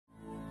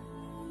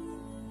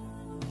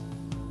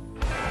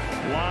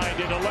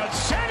line into left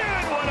center,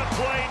 and what a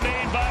play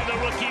made by the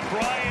rookie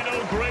Brian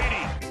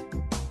O'Grady.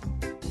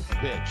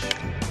 Pitch.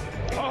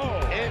 Oh,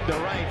 into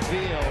right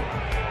field.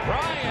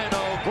 Brian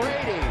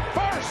O'Grady,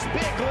 first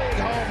big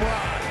league home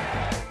run.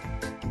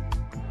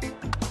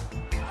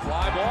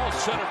 Fly ball,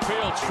 center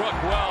field, struck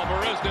well.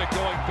 Marisnik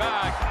going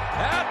back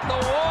at the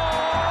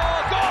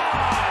wall.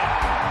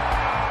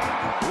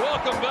 Gone!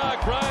 Welcome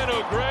back, Brian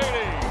O'Grady.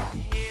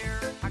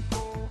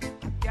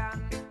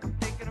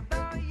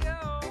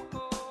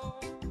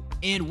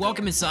 And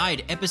welcome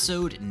inside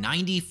episode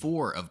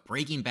 94 of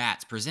Breaking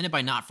Bats, presented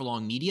by Not For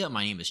Long Media.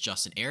 My name is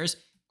Justin Ayers.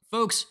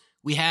 Folks,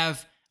 we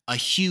have a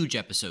huge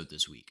episode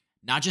this week.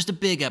 Not just a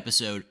big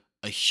episode,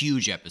 a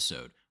huge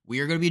episode. We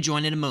are going to be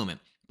joined in a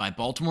moment by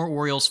Baltimore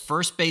Orioles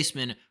first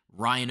baseman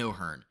Ryan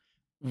O'Hearn.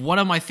 One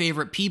of my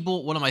favorite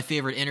people, one of my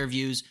favorite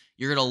interviews.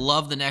 You're going to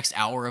love the next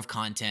hour of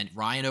content.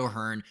 Ryan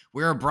O'Hearn.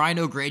 We're a Brian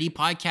O'Grady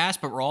podcast,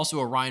 but we're also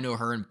a Ryan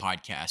O'Hearn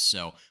podcast.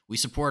 So we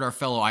support our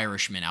fellow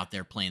Irishmen out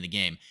there playing the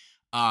game.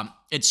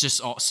 It's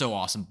just so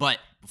awesome. But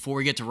before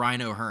we get to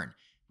Ryan O'Hearn,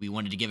 we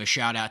wanted to give a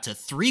shout out to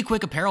 3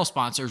 quick apparel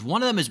sponsors.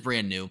 One of them is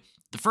brand new.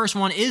 The first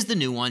one is the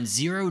new one,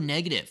 Zero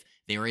Negative.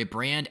 They are a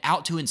brand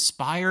out to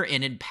inspire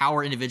and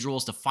empower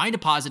individuals to find a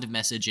positive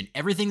message in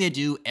everything they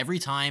do every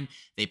time.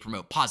 They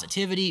promote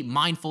positivity,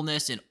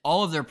 mindfulness, in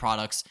all of their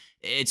products.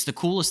 It's the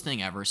coolest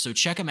thing ever. So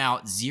check them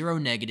out,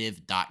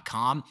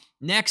 zeronegative.com.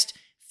 Next,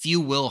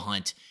 Few Will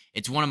Hunt.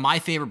 It's one of my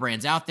favorite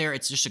brands out there.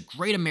 It's just a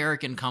great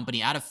American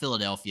company out of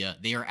Philadelphia.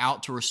 They are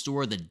out to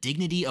restore the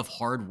dignity of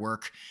hard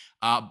work.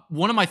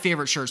 One of my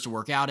favorite shirts to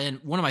work out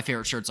in, one of my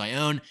favorite shirts I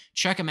own.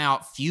 Check them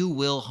out,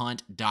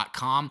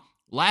 fewwillhunt.com.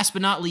 Last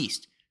but not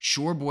least,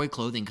 Shoreboy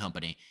Clothing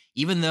Company.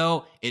 Even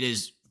though it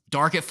is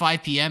dark at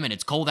 5 p.m. and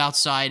it's cold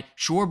outside,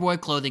 Shoreboy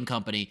Clothing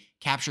Company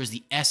captures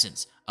the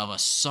essence of a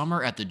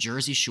summer at the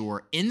Jersey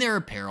Shore in their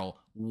apparel.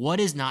 What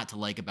is not to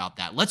like about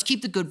that? Let's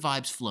keep the good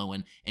vibes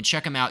flowing and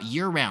check them out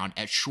year-round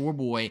at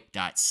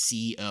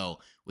shoreboy.co.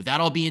 With that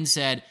all being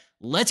said,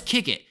 let's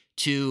kick it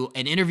to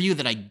an interview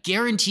that I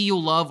guarantee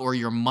you'll love or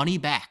your money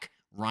back.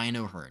 Ryan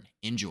O'Hearn.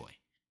 Enjoy.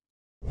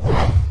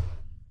 All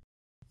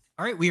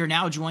right, we are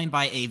now joined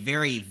by a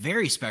very,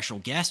 very special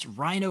guest,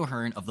 Ryan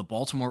O'Hearn of the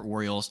Baltimore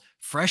Orioles,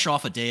 fresh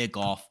off a day of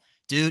golf.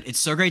 Dude, it's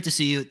so great to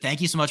see you.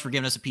 Thank you so much for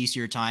giving us a piece of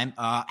your time.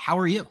 How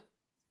are you?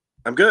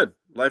 I'm good.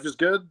 Life is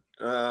good.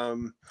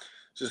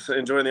 Just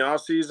enjoying the off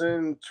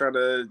season, trying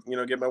to,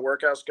 get my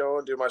workouts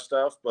going, do my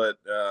stuff, but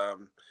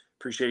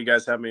appreciate you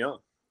guys having me on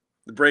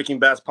the Breaking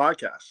Bats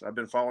podcast. I've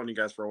been following you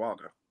guys for a while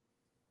now.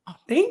 Oh,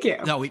 thank you.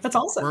 No, that's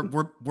awesome.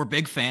 We're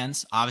big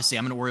fans. Obviously,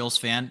 I'm an Orioles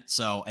fan,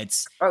 so I've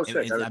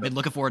been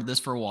looking forward to this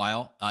for a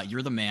while.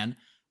 You're the man.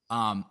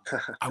 I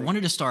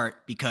wanted to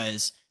start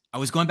because I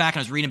was going back and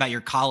I was reading about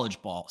your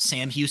college ball,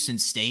 Sam Houston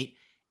State,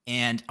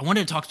 and I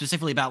wanted to talk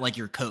specifically about like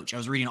your coach. I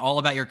was reading all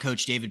about your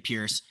coach, David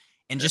Pierce,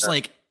 and just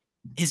like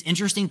his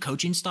interesting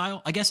coaching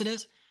style, I guess it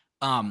is.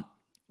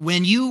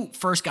 When you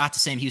first got to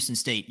Sam Houston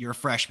State, you're a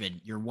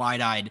freshman, you're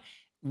wide-eyed.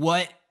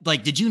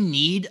 Did you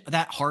need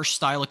that harsh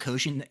style of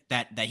coaching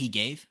that he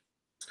gave?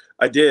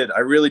 I did. I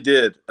really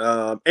did.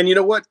 And you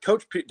know what?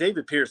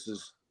 David Pierce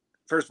is,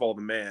 first of all,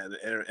 the man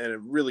and a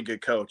really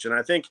good coach. And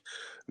I think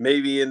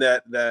maybe in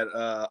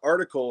that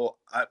article,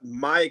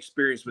 my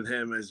experience with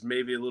him is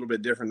maybe a little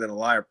bit different than a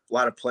lot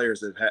of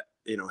players that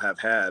have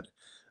had.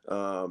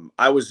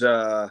 I was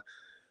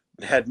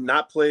had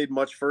not played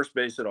much first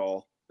base at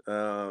all.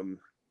 And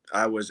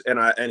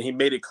he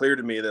made it clear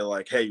to me that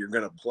like, hey, you're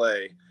going to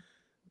play.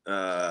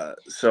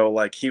 So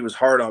like he was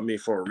hard on me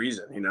for a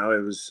reason,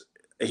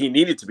 he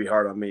needed to be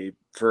hard on me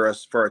for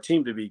our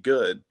team to be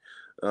good.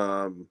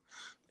 But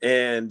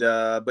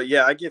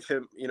yeah, I give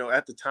him,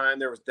 at the time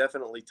there was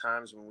definitely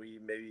times when we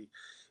maybe,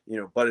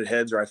 butted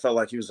heads, or I felt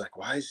like he was like,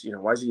 why is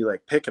he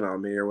like picking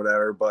on me or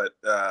whatever? But,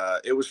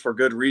 it was for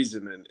good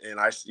reason. And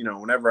I,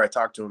 whenever I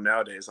talk to him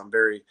nowadays, I'm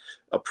very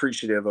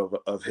appreciative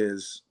of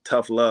his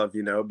tough love,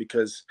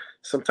 because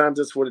sometimes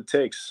that's what it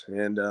takes.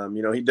 And,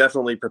 he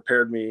definitely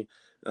prepared me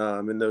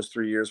in those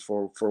 3 years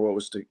for what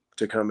was to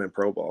come in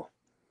pro ball.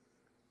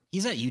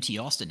 He's at UT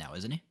Austin now,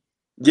 isn't he?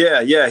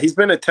 Yeah. He's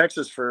been at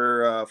Texas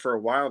for a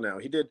while now.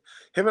 We did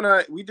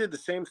the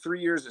same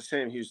 3 years at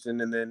Sam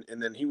Houston, and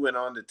then he went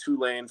on to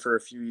Tulane for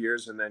a few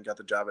years, and then got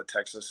the job at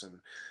Texas, and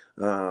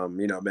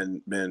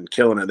been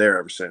killing it there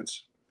ever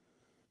since.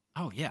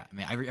 Oh yeah, I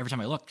mean, every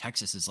time I look,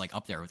 Texas is like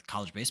up there with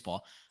college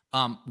baseball.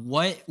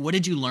 What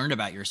did you learn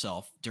about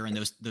yourself during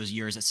those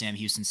years at Sam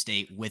Houston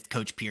State with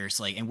Coach Pierce?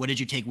 Like, and what did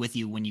you take with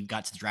you when you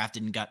got to the draft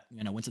and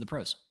went to the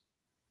pros?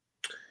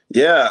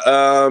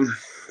 Yeah,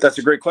 that's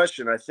a great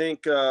question. I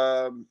think,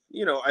 I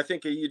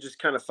think you just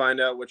kind of find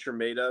out what you're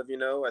made of.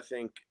 I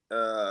think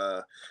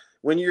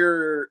when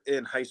you're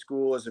in high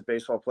school as a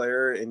baseball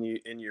player and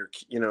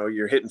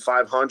you're hitting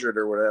 500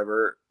 or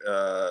whatever,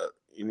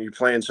 you're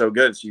playing so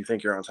good, so you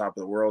think you're on top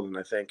of the world. And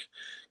I think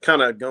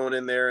kind of going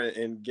in there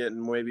and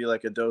getting maybe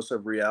like a dose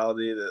of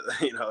reality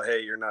that,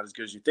 hey, you're not as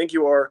good as you think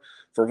you are,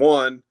 for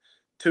one.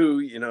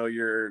 Two,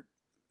 you're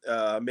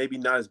maybe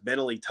not as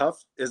mentally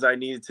tough as I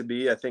needed to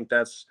be. I think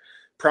that's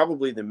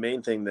probably the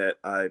main thing that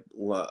I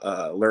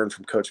learned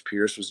from Coach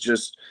Pierce was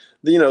just,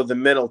 the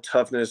mental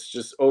toughness,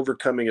 just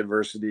overcoming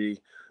adversity,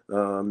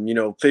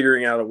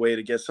 figuring out a way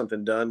to get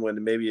something done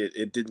when maybe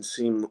it didn't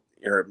seem,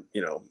 or,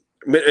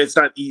 it's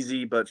not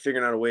easy, but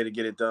figuring out a way to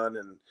get it done.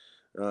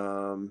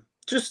 And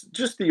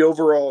just the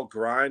overall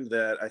grind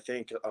that I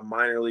think a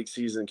minor league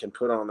season can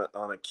put on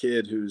a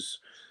kid who's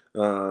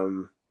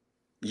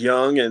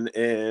young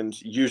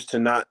and used to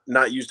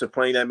not used to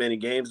playing that many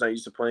games, not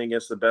used to playing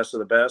against the best of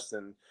the best.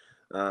 And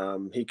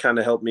he kind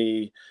of helped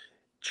me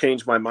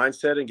change my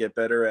mindset and get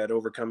better at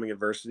overcoming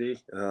adversity,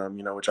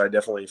 which I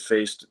definitely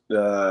faced in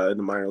the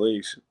minor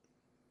leagues.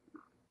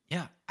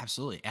 Yeah,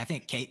 absolutely. I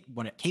think Kate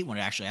wanted to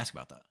actually ask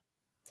about that.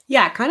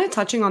 Yeah, kind of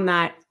touching on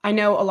that. I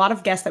know a lot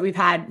of guests that we've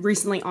had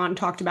recently on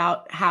talked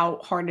about how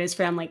hard it is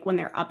for them, like when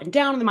they're up and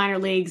down in the minor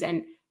leagues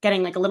and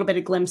getting like a little bit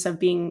of glimpse of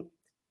being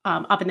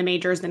up in the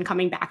majors, then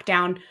coming back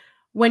down.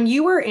 When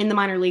you were in the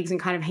minor leagues and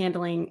kind of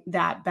handling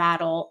that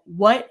battle,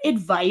 what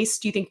advice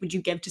do you think would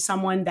you give to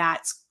someone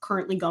that's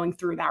currently going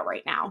through that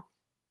right now?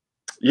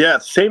 Yeah,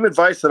 same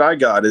advice that I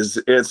got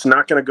is it's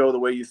not going to go the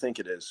way you think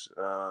it is.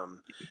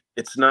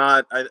 It's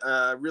not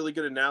a really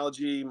good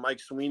analogy Mike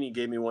Sweeney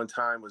gave me one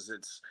time was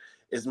it's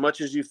as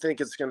much as you think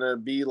it's going to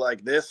be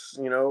like this,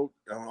 I'm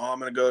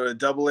going to go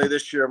to AA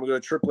this year. I'm going to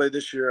go to AAA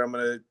this year.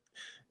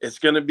 It's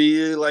going to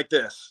be like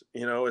this,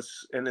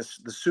 it's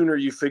the sooner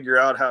you figure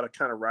out how to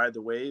kind of ride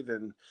the wave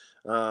and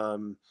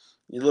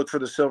you look for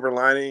the silver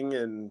lining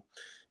and,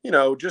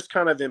 just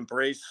kind of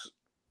embrace,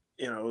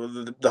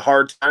 the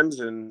hard times.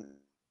 And,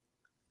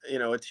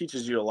 it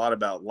teaches you a lot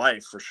about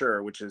life for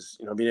sure, which is,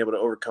 being able to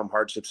overcome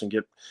hardships and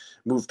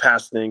move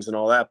past things and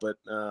all that. But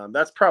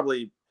that's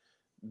probably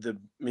the,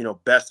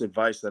 best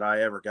advice that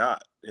I ever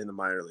got in the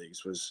minor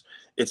leagues was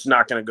it's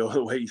not going to go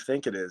the way you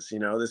think it is.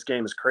 This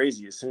game is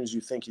crazy. As soon as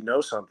you think you know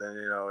something,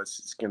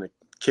 it's going to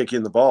kick you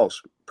in the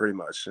balls pretty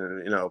much.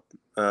 And,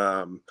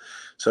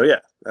 so yeah,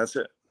 that's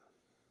it.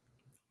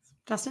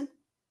 Justin?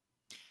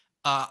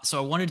 So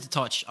I wanted to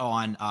touch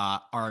on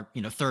our,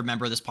 third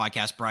member of this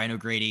podcast, Brian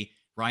O'Grady,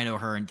 Ryan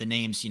O'Hearn, the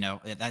names,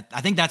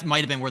 I think that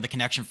might've been where the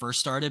connection first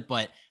started,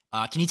 but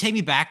can you take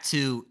me back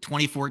to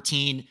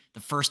 2014, the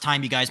first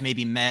time you guys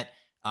maybe met,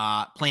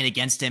 playing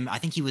against him? I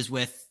think he was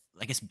with,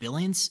 I guess,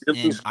 Billings,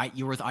 and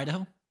you were with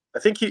Idaho? I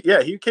think he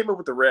came up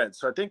with the Reds.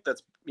 So I think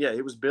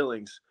it was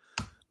Billings.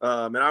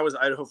 And I was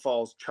Idaho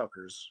Falls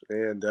Chuckers.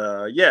 And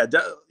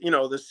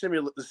the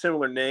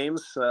similar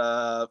names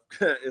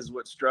is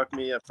what struck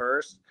me at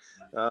first.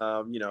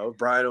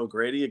 Brian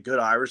O'Grady, a good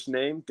Irish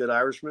name, good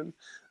Irishman.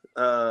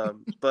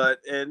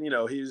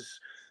 He's,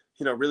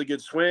 really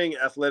good swing,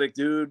 athletic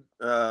dude.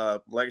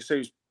 Like I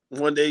say,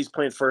 one day he's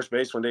playing first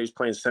base, one day he's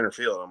playing center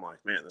field. I'm like,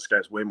 man, this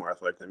guy's way more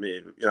athletic than me.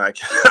 I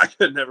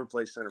could never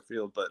play center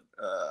field, but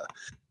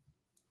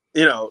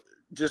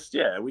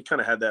we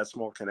kind of had that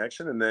small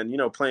connection. And then,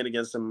 playing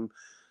against him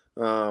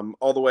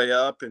all the way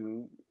up,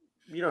 and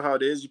you know how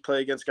it is, you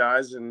play against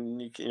guys and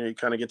you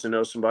kind of get to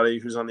know somebody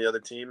who's on the other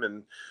team.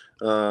 And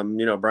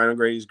Brian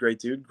O'Grady's a great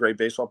dude, great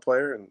baseball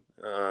player, and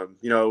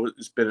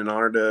it's been an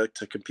honor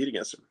to compete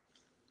against him.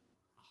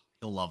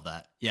 You'll love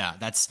that. Yeah,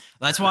 that's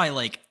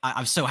why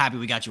I'm so happy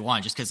we got you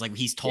on, just because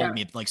he's told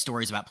me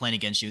stories about playing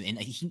against you, and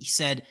he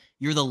said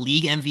you're the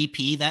league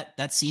MVP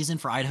that season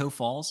for Idaho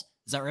Falls.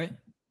 Is that right?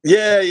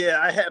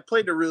 Yeah. I had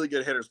played a really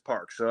good hitter's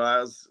park, so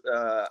I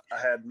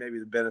had maybe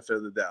the benefit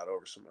of the doubt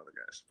over some other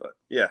guys. But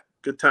yeah,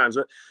 good times.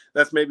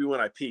 That's maybe when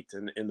I peaked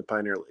in the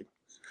Pioneer League.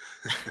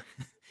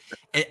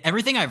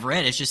 Everything I've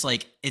read, it's just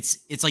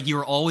it's like you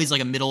were always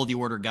a middle of the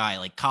order guy,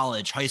 like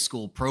college, high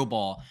school, pro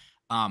ball.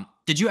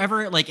 Did you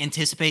ever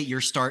anticipate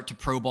your start to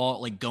pro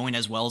ball going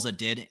as well as it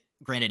did?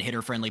 Granted,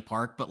 hitter friendly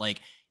park, but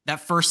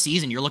that first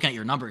season, you're looking at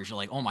your numbers, you're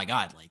like, oh my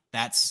god,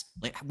 that's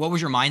what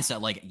was your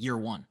mindset year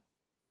one?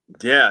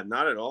 Yeah,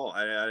 not at all.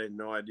 I had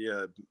no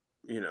idea.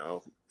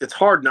 It's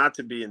hard not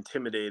to be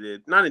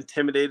intimidated. Not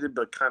intimidated,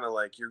 but kind of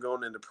you're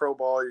going into pro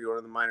ball, you're going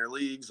to the minor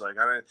leagues. I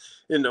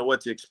didn't know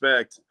what to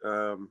expect.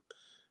 I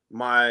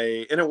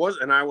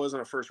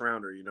wasn't a first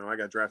rounder. I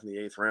got drafted in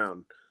the 8th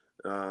round.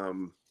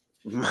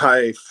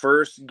 My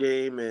first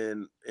game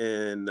in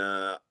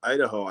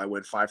Idaho, I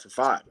went 5 for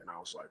 5, and I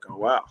was like, oh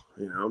wow,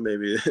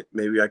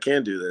 maybe I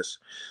can do this.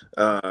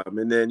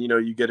 And then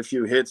you get a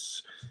few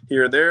hits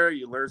here and there,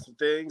 you learn some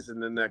things,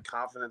 and then that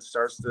confidence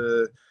starts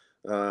to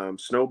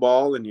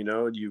snowball, and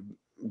you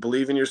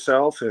believe in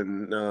yourself.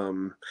 And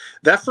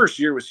that first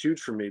year was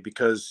huge for me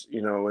because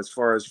as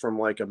far as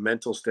from a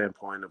mental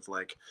standpoint of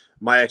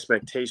my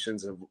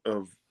expectations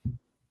of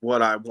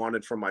what I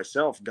wanted from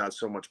myself got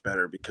so much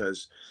better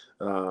because,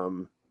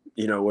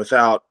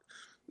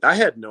 I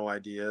had no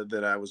idea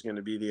that I was going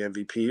to be the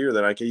MVP or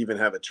that I could even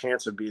have a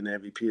chance of being the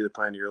MVP of the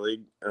Pioneer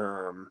League.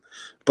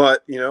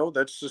 But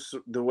that's just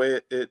the way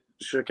it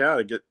shook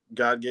out.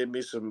 God gave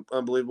me some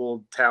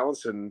unbelievable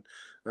talents, and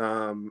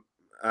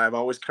I've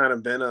always kind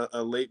of been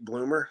a late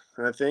bloomer,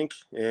 I think.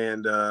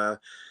 And I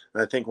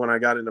think when I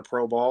got into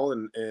pro ball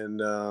and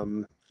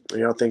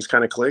things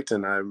kind of clicked,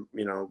 and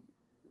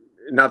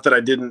not that I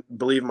didn't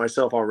believe in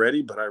myself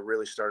already, but I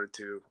really started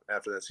to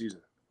after that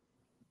season.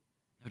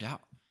 No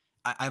doubt.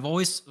 I've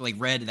always like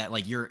read that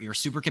like you're a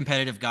super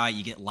competitive guy.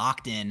 You get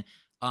locked in.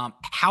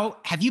 How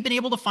have you been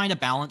able to find a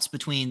balance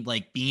between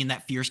like being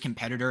that fierce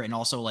competitor and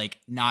also like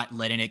not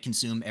letting it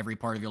consume every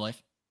part of your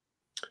life?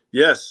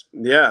 Yes.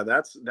 Yeah.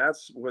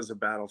 That's was a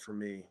battle for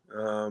me.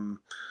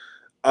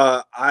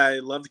 I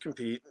love to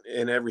compete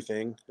in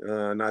everything,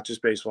 not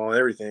just baseball,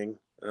 everything.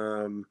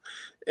 And,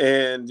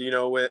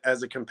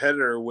 as a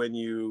competitor, when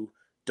you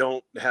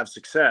don't have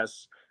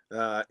success,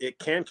 it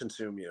can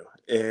consume you.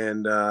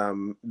 And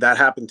that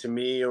happened to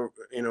me,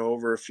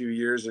 over a few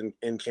years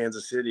in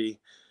Kansas City.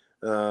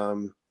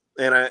 And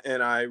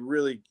I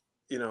really,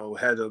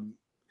 had to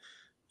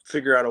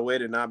figure out a way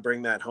to not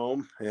bring that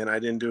home, and I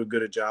didn't do a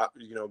good job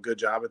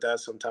at that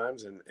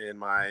sometimes. And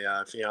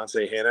my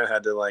fiance Hannah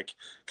had to like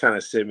kind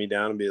of sit me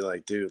down and be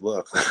like, dude,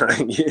 look,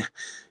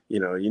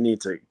 you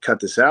need to cut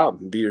this out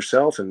and be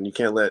yourself, and you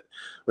can't let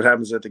what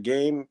happens at the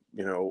game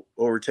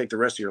overtake the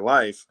rest of your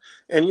life.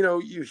 And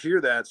you hear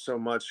that so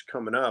much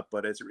coming up,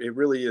 but it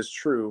really is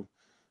true.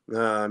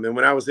 And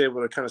when I was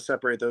able to kind of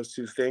separate those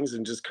two things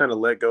and just kind of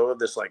let go of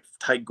this like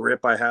tight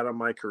grip I had on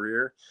my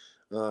career,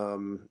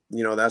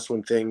 that's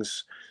when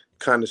things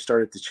kind of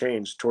started to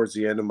change towards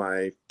the end of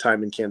my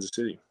time in Kansas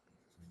City.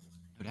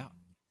 No doubt.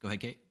 Go ahead,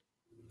 Kate.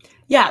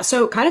 Yeah.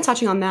 So kind of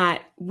touching on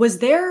that, was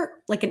there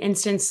like an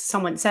instance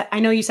someone said, I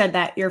know you said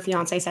that your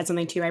fiance said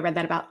something too. I read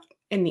that about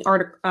in the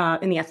article,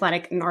 in the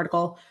Athletic, an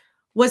article.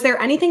 Was there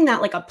anything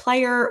that like a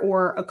player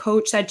or a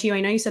coach said to you?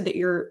 I know you said that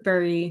you're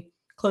very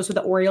close with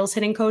the Orioles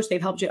hitting coach. They've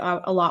helped you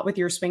out a lot with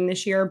your swing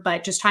this year,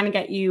 but just trying to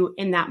get you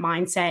in that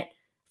mindset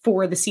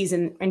for the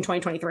season in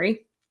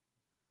 2023.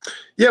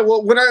 Yeah.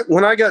 Well,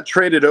 when I got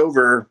traded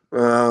over,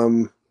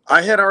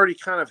 I had already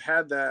kind of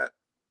had that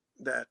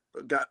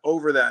got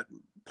over that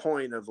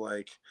point of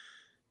like,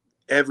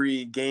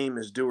 every game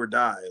is do or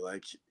die.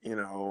 Like,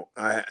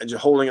 I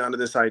just holding on to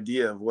this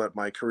idea of what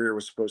my career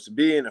was supposed to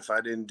be. And if I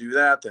didn't do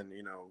that, then,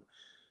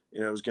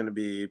 it was going to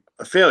be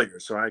a failure.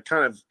 So I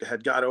kind of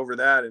had got over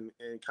that and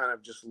kind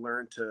of just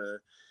learned to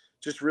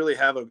just really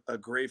have a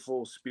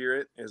grateful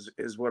spirit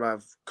is what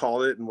I've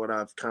called it. And what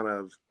I've kind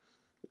of,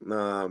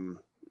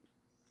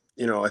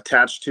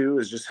 attached to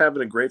is just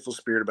having a grateful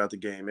spirit about the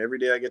game. Every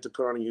day I get to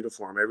put on a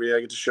uniform. Every day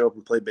I get to show up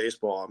and play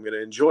baseball. I'm going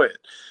to enjoy it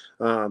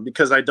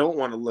because I don't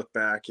want to look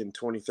back in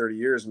 20, 30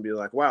 years and be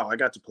like, wow, I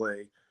got to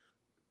play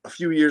a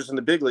few years in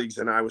the big leagues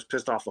and I was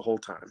pissed off the whole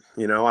time.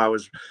 I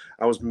was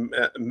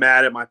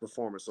mad at my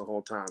performance the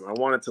whole time. I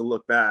wanted to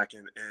look back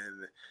and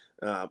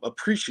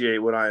appreciate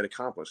what I had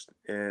accomplished.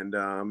 And,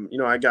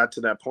 I got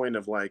to that point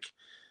of like,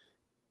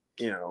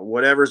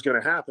 whatever's going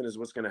to happen is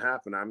what's going to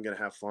happen. I'm going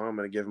to have fun. I'm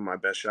going to give them my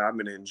best shot. I'm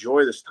going to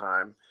enjoy this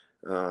time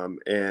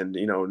and,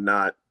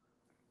 not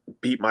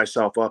beat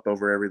myself up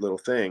over every little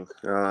thing.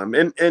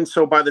 And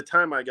so by the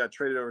time I got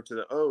traded over to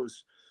the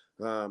O's,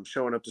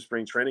 showing up to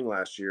spring training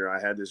last year,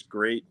 I had this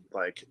great,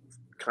 like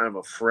kind of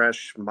a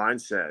fresh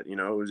mindset.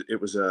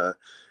 It was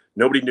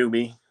nobody knew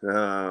me.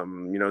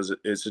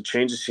 It's a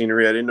change of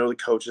scenery. I didn't know the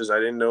coaches. I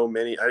didn't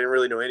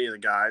really know any of the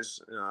guys.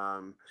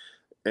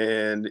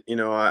 And,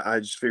 I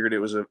just figured it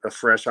was a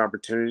fresh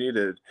opportunity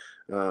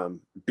to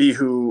be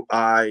who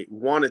I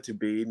wanted to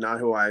be, not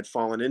who I had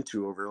fallen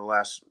into over the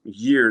last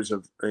years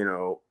of,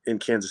 in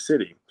Kansas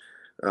City.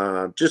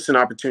 Just an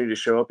opportunity to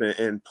show up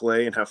and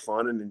play and have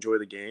fun and enjoy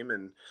the game.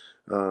 And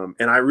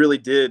I really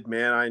did,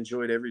 man. I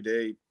enjoyed every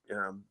day.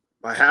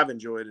 I have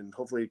enjoyed and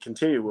hopefully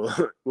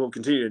will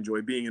continue to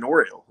enjoy being an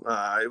Oriole.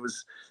 It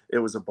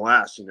was a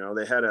blast.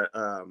 They had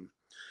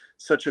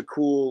such a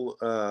cool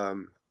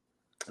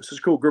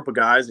group of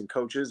guys and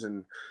coaches,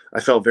 and I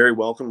felt very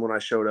welcome when I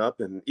showed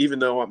up. And even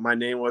though my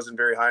name wasn't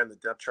very high in the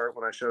depth chart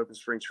when I showed up in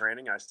spring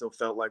training, I still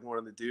felt like one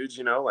of the dudes,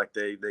 like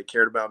they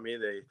cared about me.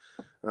 They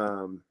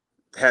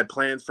had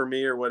plans for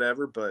me or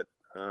whatever. But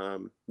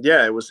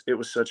yeah, it was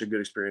such a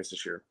good experience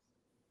this year.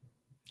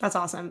 That's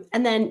awesome.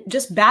 And then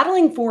just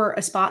battling for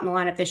a spot in the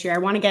lineup this year, I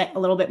want to get a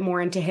little bit more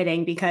into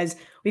hitting because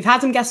we've had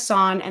some guests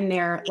on and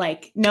they're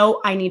like, no,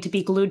 I need to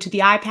be glued to the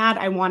iPad.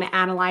 I want to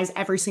analyze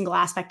every single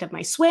aspect of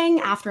my swing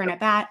after an at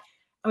bat.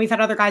 And we've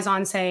had other guys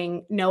on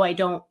saying, no, I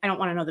don't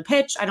want to know the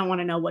pitch. I don't want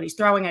to know what he's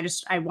throwing.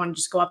 I want to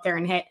just go up there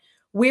and hit.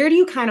 Where do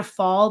you kind of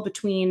fall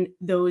between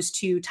those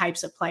two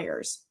types of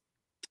players?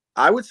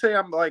 I would say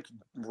I'm like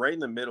right in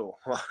the middle.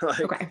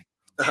 Okay.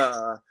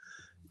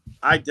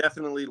 I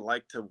definitely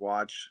like to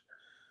watch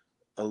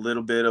a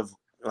little bit of,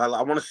 I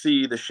want to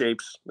see the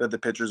shapes that the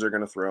pitchers are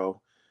going to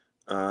throw.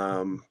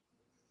 And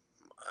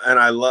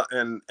I love,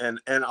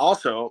 and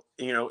also,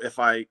 if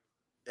I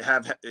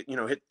have,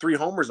 hit 3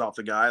 homers off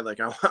the guy,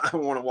 like I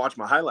want to watch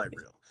my highlight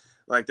reel.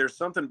 Like there's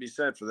something to be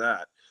said for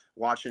that.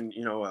 Watching,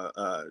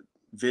 a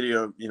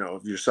video,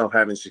 of yourself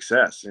having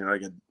success,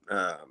 like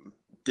a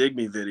dig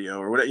me video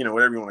or whatever,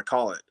 whatever you want to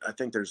call it. I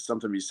think there's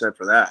something to be said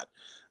for that.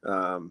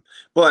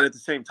 But at the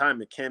same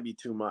time, it can be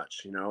too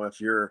much,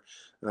 if you're,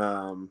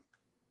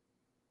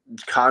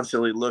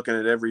 constantly looking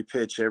at every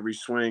pitch, every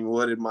swing.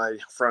 What did my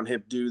front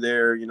hip do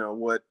there?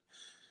 What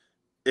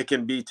it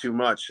can be too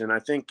much. And I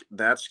think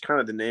that's kind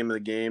of the name of the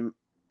game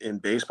in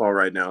baseball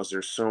right now is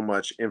there's so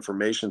much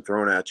information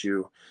thrown at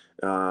you.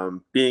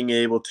 Being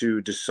able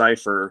to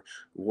decipher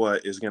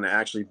what is going to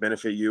actually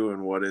benefit you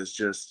and what is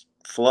just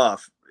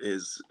fluff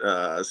is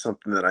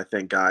something that I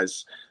think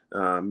guys,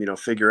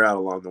 figure out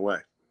along the way.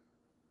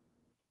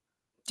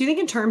 Do you think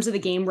in terms of the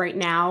game right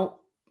now,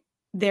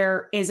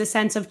 there is a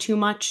sense of too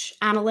much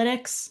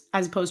analytics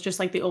as opposed to just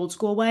like the old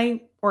school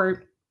way?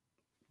 Or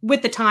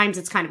with the times,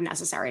 it's kind of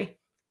necessary?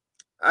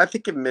 I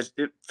think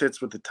it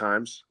fits with the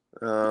times.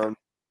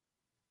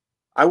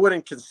 I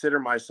wouldn't consider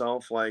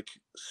myself like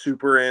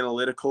super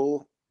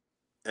analytical,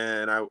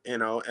 and I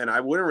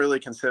wouldn't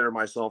really consider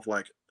myself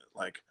like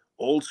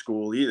old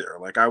school either.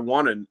 Like I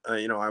want to,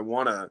 I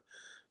want to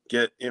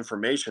get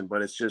information,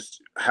 but it's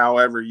just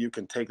however you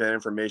can take that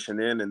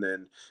information in and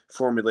then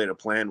formulate a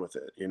plan with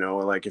it.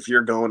 Like if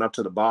you're going up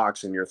to the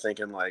box and you're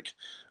thinking like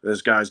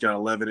this guy's got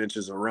 11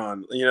 inches of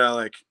run,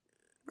 like,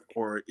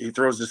 or he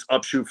throws this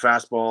upshoot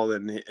fastball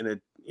and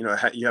it,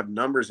 you have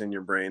numbers in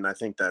your brain. I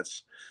think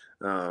that's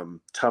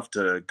tough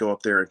to go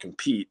up there and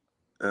compete.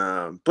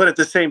 But at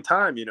the same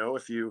time,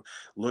 if you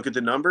look at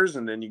the numbers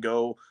and then you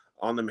go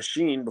on the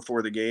machine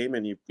before the game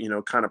and you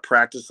kind of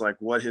practice like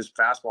what his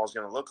fastball is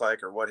going to look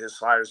like or what his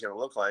slider is going to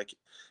look like.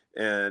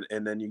 And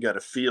then you got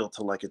a feel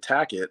to like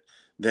attack it.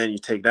 Then you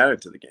take that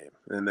into the game.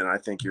 And then I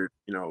think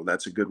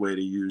that's a good way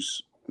to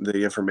use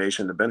the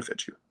information to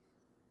benefit you.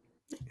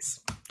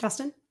 Thanks.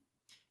 Justin?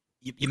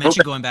 You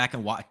mentioned going back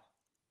and watch.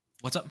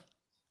 What's up?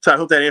 So I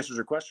hope that answers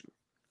your question.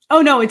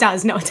 Oh, no, it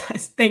does. No, it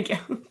does. Thank you.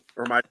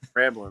 Or am I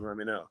rambling? Let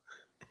me know.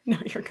 No,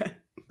 you're good.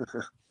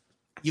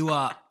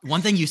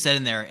 One thing you said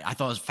in there I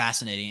thought was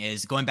fascinating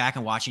is going back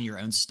and watching your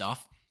own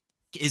stuff.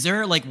 Is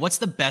there like, what's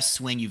the best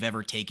swing you've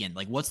ever taken?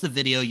 Like, what's the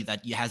video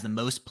that has the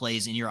most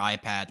plays in your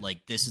iPad?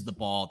 Like, this is the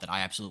ball that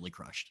I absolutely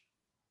crushed.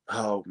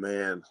 Oh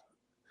man,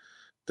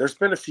 there's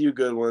been a few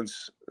good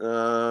ones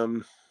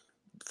from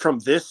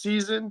this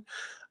season.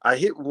 I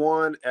hit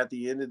one at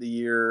the end of the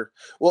year.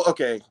 Well,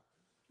 okay.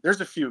 There's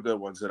a few good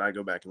ones that I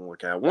go back and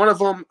look at. One of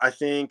them, I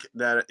think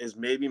that is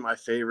maybe my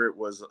favorite,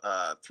 was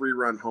a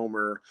 3-run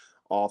homer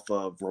off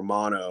of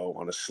Romano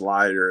on a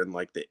slider in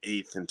like the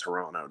 8th in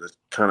Toronto to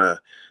kind of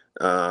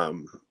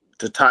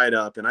to tie it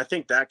up. And I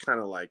think that kind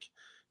of like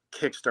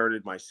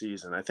kickstarted my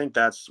season. I think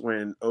that's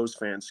when O's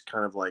fans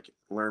kind of like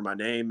learned my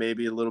name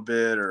maybe a little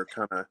bit, or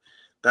kind of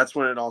that's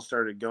when it all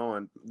started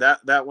going.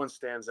 That one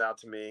stands out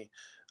to me.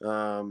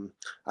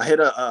 I hit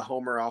a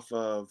homer off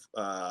of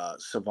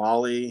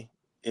Savali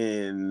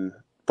in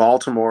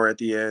Baltimore at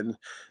the end,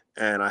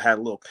 and I had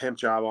a little pimp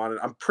job on it.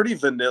 I'm pretty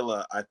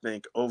vanilla, I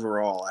think,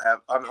 overall.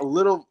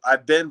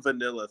 I've been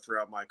vanilla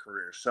throughout my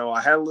career, so I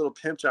had a little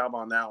pimp job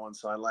on that one.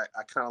 So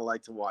I kind of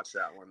like to watch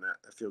that one. That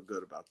I feel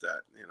good about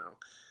that.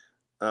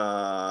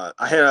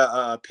 I had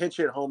a pinch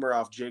hit homer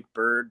off Jake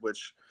Bird,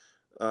 which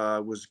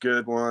was a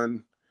good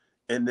one.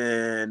 And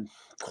then,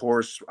 of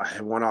course, I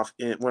went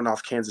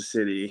off Kansas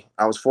City.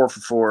 I was 4 for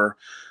 4,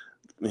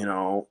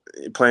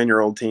 playing your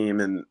old team,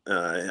 and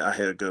I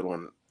hit a good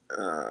one.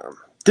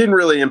 Didn't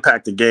really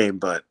impact the game,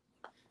 but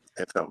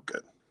it felt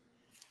good.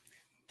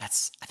 I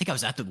think I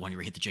was at the one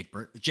where you hit the Jake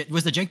Bird.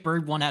 Was the Jake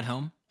Bird one at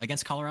home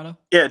against Colorado?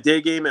 Yeah, day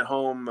game at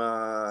home.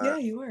 Yeah,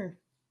 you were.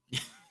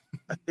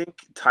 I think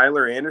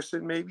Tyler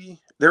Anderson,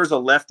 maybe. There was a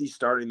lefty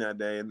starting that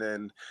day, and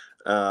then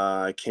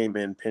I came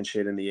in pinch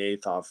hit in the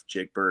 8th off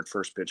Jake Bird,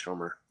 first pitch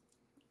homer.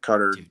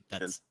 Cutter. Dude,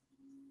 that's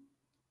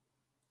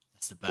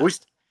the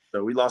best.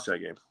 We lost that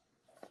game.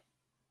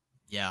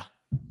 Yeah.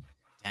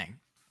 Dang.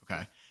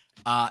 Okay.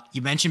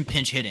 You mentioned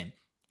pinch hitting,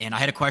 and I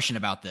had a question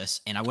about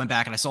this, and I went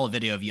back and I saw a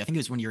video of you. I think it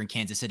was when you were in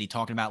Kansas City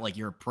talking about like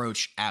your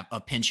approach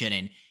of pinch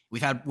hitting.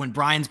 When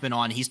Brian's been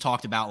on, he's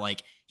talked about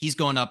like he's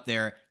going up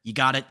there. You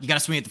got to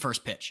swing at the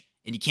first pitch,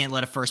 and you can't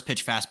let a first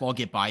pitch fastball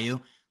get by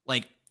you.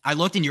 Like I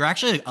looked, and you're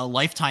actually a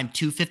lifetime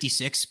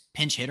 256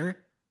 pinch hitter,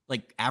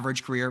 like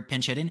average career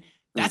pinch hitting.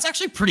 That's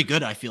actually pretty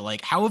good, I feel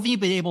like. How have you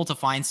been able to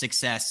find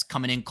success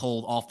coming in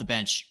cold off the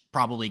bench,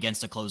 probably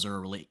against a closer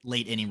or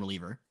late inning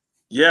reliever?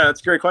 Yeah,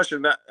 that's a great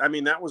question.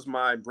 That was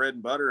my bread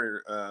and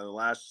butter the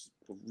last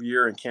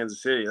year in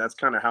Kansas City. That's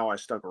kind of how I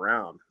stuck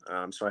around.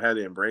 So I had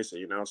to embrace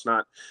it. It's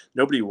not,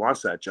 nobody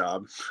wants that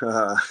job,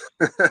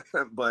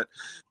 but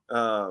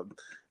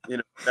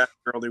that's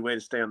your only way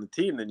to stay on the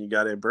team. Then you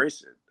got to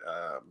embrace it.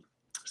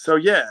 So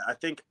yeah, I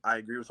think I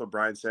agree with what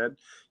Brian said.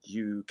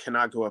 You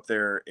cannot go up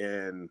there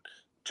and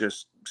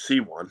just see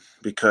one,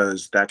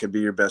 because that could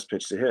be your best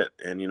pitch to hit.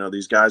 And,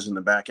 these guys in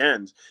the back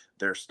end,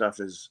 their stuff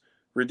is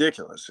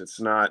ridiculous. It's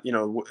not,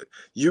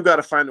 you got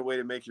to find a way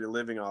to make your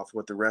living off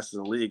what the rest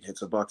of the league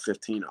hits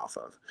 $115 off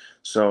of.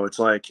 So it's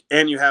like,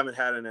 and you haven't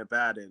had an at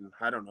bat in,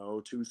 I don't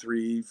know, 2,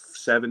 3,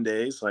 7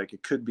 days. Like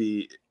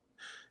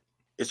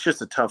it's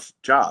just a tough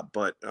job.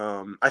 But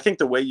I think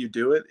the way you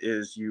do it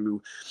is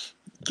you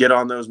get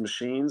on those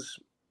machines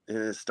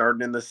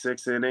starting in the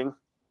 6th inning.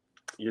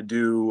 You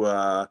do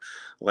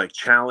like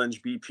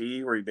challenge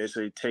BP, where you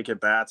basically take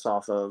at bats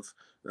off of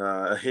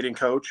a hitting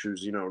coach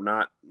who's,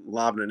 not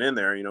lobbing it in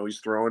there. He's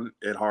throwing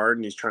it hard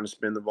and he's trying to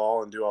spin the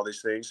ball and do all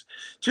these things.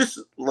 Just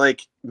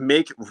like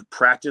make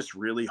practice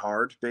really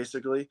hard,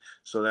 basically,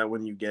 so that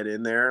when you get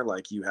in there,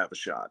 like you have a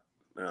shot.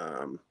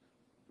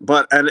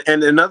 But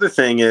another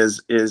thing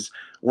is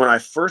when I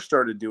first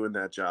started doing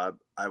that job,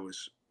 I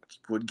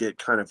would get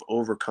kind of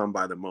overcome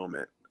by the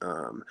moment.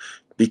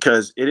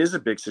 Because it is a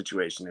big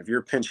situation. If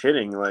you're pinch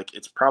hitting, like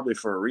it's probably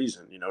for a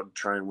reason, to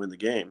try and win the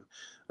game.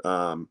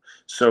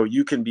 So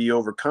you can be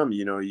overcome,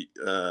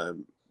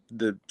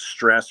 the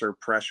stress or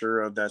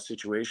pressure of that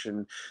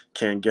situation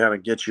can kind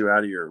of get you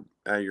out of your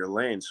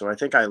lane. So I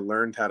think I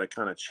learned how to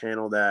kind of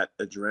channel that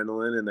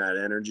adrenaline and that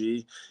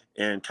energy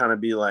and kind of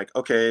be like,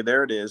 okay,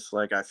 there it is.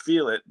 Like I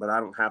feel it, but I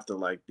don't have to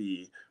like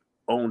be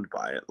owned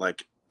by it.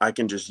 Like I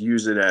can just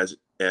use it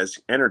as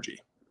energy.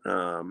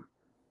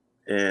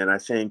 And I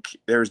think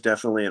there's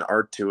definitely an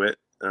art to it.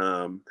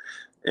 Yeah,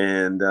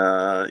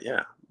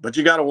 but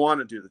you got to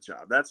want to do the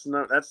job. That's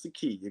the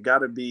key. You got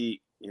to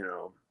be,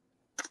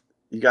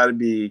 you got to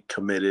be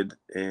committed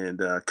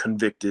and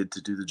convicted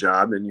to do the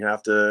job, and you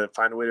have to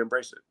find a way to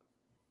embrace it.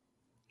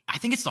 I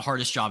think it's the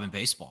hardest job in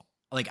baseball.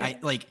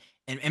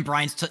 And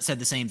Brian said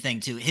the same thing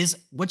too.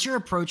 What's your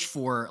approach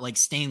for like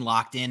staying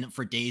locked in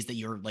for days that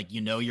you're like,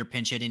 you're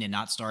pinch hitting and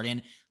not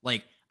starting?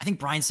 Like, I think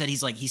Brian said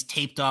he's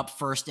taped up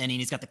first inning.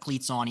 He's got the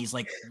cleats on. He's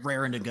like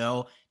raring to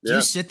go. Do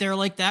you sit there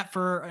like that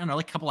for, I don't know,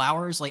 like a couple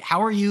hours? Like,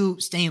 how are you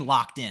staying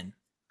locked in?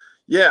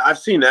 Yeah, I've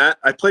seen that.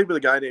 I played with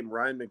a guy named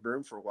Ryan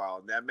McBroom for a while.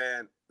 And that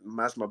man,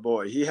 that's my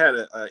boy. He had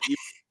a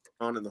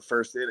on in the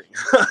first inning,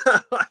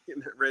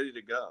 ready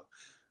to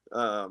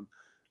go.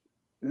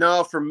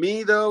 No, for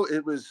me though,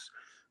 it was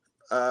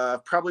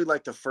probably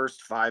like the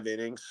first 5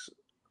 innings.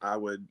 I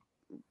would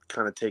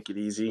kind of take it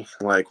easy,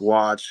 like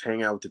watch,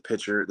 hang out with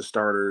the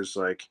starters,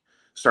 like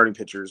starting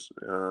pitchers,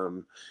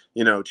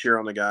 cheer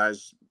on the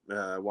guys,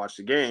 watch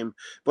the game.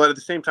 But at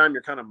the same time,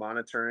 you're kind of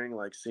monitoring,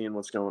 like seeing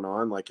what's going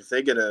on. Like if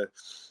they get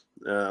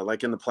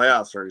like in the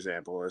playoffs, for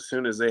example, as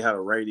soon as they had a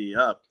righty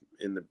up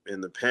in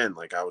the pen,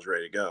 like I was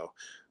ready to go.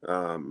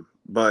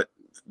 But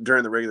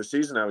during the regular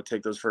season, I would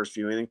take those first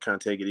few innings, kind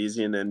of take it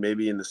easy. And then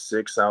maybe in the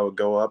 6th, I would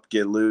go up,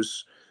 get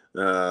loose,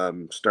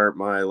 start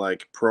my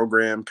like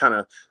program, kind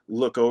of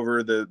look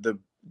over the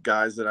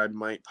guys that I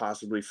might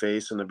possibly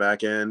face in the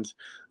back end,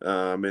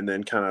 and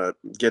then kind of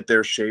get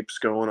their shapes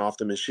going off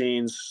the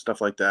machines,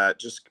 stuff like that.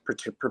 Just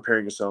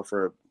preparing yourself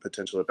for a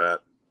potential at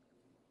bat.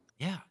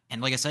 Yeah,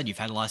 and like I said, you've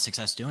had a lot of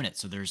success doing it.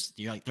 So there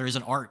is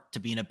an art to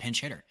being a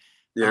pinch hitter.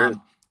 Yeah.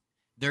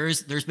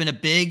 There's been a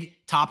big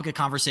topic of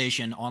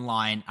conversation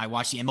online. I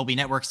watched the MLB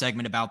Network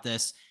segment about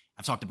this.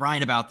 I've talked to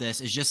Brian about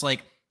this. It's just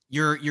like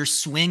your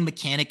swing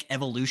mechanic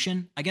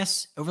evolution, I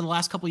guess, over the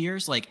last couple of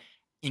years, like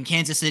in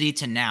Kansas City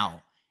to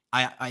now.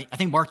 I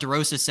think Mark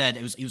DeRosa said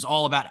it was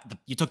all about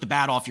you took the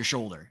bat off your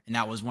shoulder, and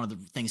that was one of the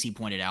things he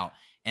pointed out.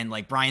 And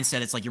like Brian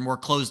said, it's like you're more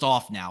closed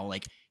off now.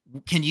 Like,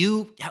 can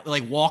you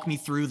like walk me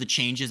through the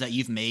changes that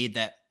you've made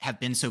that have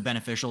been so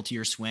beneficial to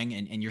your swing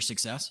and your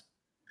success?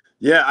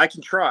 Yeah, I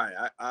can try.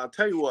 I'll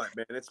tell you what,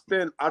 man. It's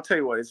been,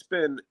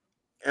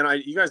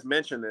 and you guys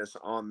mentioned this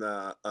on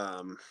the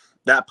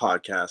that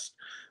podcast,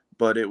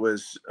 but it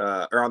was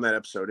or on that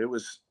episode, it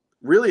was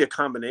really a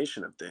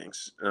combination of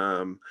things.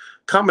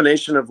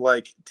 Combination of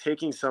like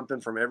taking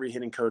something from every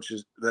hitting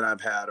coaches that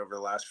I've had over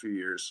the last few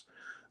years,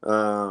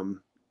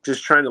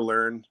 just trying to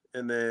learn,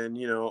 and then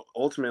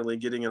ultimately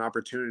getting an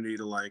opportunity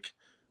to like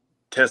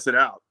test it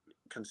out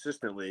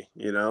consistently,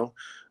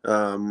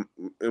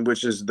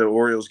 which is the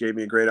Orioles gave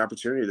me a great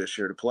opportunity this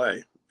year to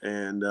play.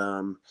 And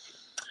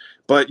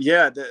but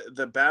yeah,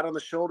 the bat on the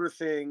shoulder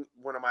thing,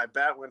 when my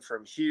bat went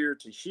from here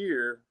to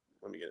here,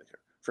 let me get it here,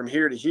 from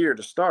here to here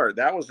to start,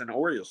 that was an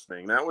Orioles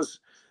thing. That was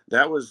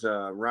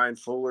Ryan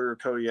Fuller,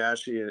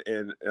 Kobayashi,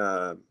 and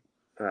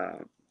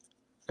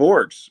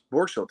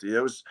Borgschulte.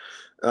 It was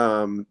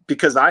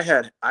because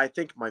I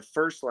think my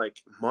first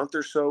like month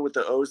or so with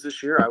the O's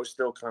this year, I was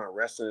still kind of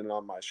resting it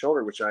on my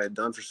shoulder, which I had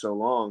done for so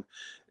long.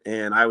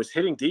 And I was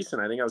hitting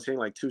decent. I think I was hitting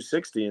like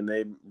 260, and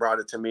they brought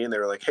it to me and they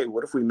were like, hey,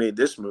 what if we made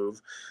this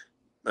move?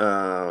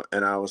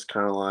 And I was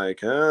kind of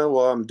like,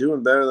 well, I'm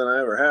doing better than I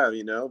ever have,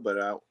 but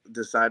I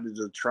decided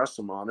to trust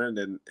them on it,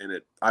 and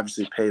it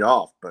obviously paid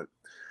off. But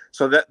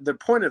so that the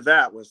point of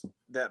that was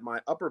that my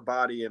upper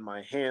body and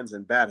my hands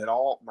and bat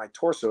my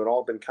torso had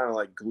all been kind of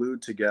like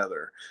glued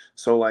together.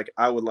 So like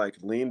I would like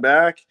lean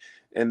back,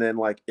 and then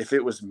like if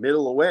it was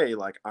middle away,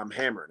 like I'm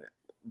hammering it.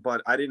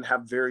 But I didn't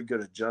have very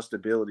good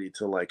adjustability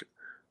to like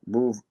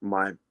move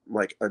my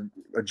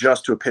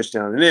adjust to a pitch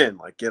down and in,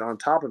 like get on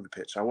top of the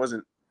pitch. I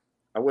wasn't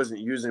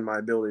using my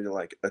ability to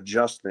like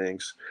adjust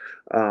things.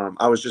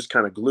 I was just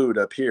kind of glued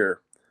up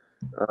here.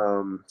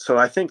 So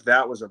I think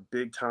that was a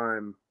big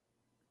time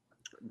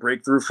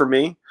breakthrough for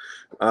me,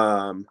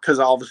 because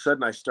all of a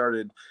sudden I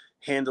started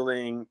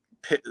handling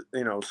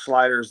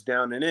sliders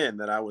down and in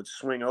that I would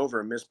swing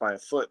over and miss by a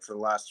foot for the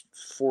last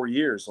 4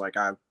 years. Like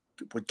I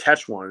would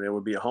catch one and it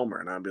would be a homer,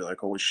 and I'd be like,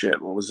 holy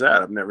shit, what was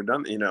that? I've never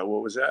done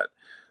what was that?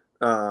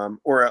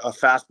 or a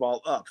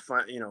fastball up,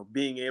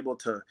 being able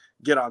to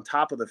get on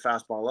top of the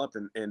fastball up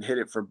and hit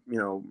it for,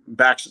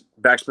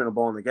 backspin a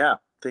ball in the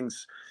gap.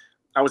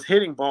 I was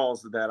hitting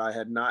balls that I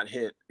had not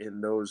hit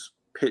in those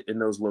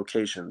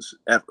locations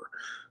ever.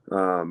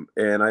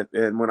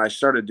 And when I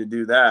started to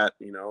do that,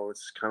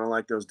 it's kind of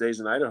like those days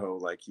in Idaho,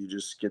 like you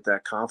just get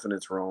that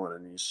confidence rolling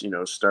and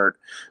you start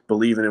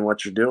believing in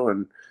what you're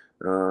doing.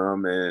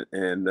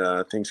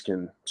 And things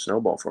can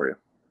snowball for you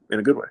in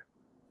a good way.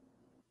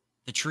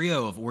 The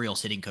trio of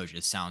Orioles hitting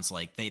coaches sounds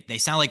like they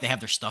sound like they have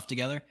their stuff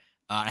together.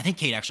 I think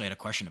Kate actually had a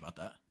question about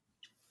that.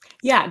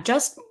 Yeah,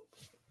 just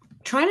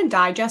trying to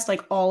digest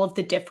like all of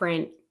the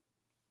different,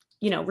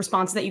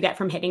 responses that you get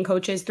from hitting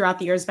coaches throughout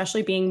the years,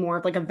 especially being more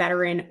of like a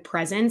veteran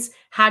presence.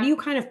 How do you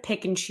kind of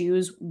pick and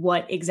choose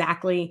what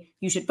exactly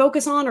you should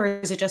focus on? Or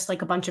is it just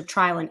like a bunch of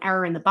trial and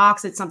error in the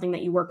box? It's something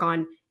that you work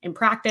on in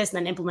practice and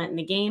then implement in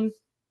the game?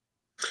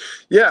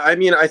 Yeah, I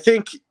mean, I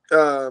think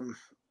for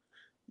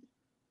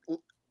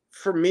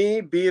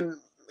me,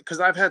 because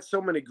I've had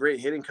so many great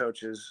hitting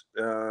coaches,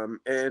 and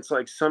it's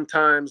like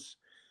sometimes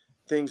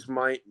things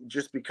might,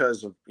 just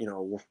because of,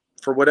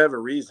 for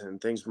whatever reason,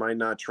 things might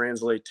not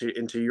translate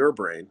into your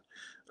brain.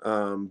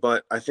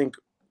 But I think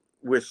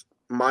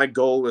my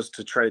goal was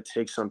to try to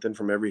take something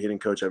from every hitting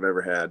coach I've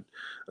ever had.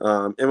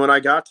 And when I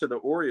got to the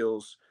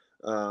Orioles,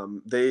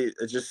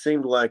 it just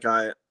seemed like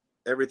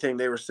everything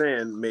they were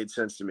saying made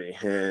sense to me.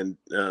 And,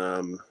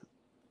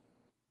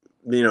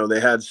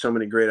 they had so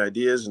many great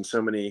ideas and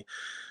so many,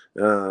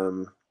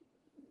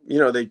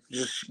 they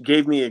just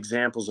gave me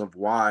examples of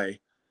why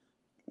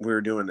we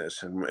were doing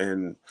this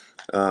and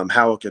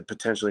how it could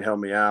potentially help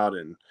me out.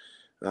 And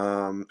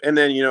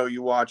then,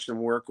 you watch them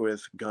work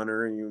with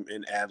Gunnar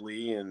and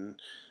Adley and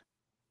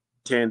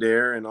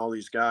Tander and all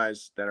these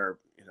guys that are,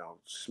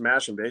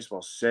 smashing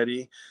baseball,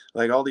 SETI,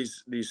 like all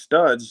these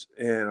studs.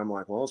 And I'm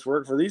like, well, let's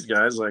work for these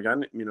guys. Like,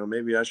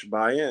 maybe I should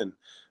buy in.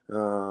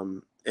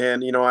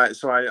 And,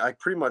 I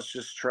pretty much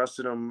just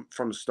trusted them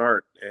from the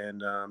start.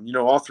 And,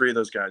 all three of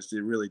those guys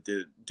did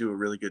do a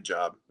really good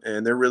job.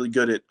 And they're really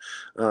good at,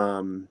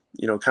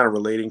 kind of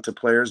relating to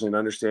players and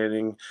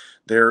understanding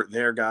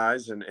their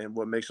guys and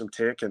what makes them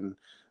tick. And,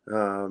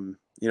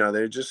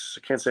 they just,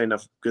 I can't say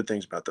enough good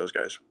things about those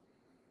guys.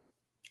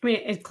 I mean,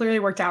 it clearly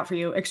worked out for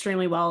you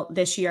extremely well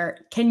this year.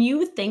 Can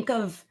you think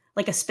of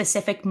like a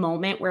specific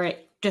moment where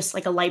it just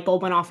like a light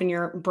bulb went off in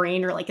your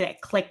brain or like it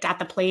clicked at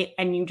the plate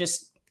and you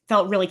just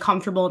felt really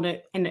comfortable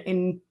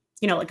in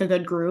like a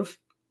good groove?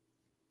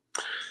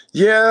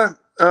 Yeah.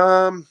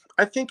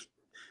 I think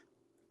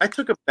I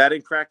took a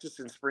batting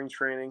practice in spring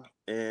training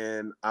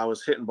and I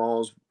was hitting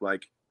balls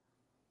like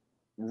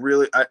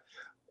really,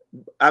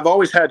 I've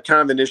always had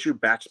kind of an issue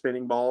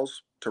backspinning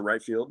balls to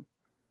right field,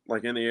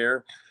 like in the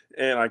air.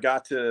 And I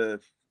got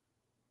to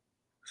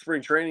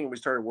spring training and we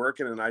started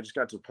working and I just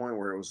got to the point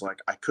where it was like,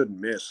 I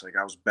couldn't miss. Like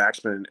I was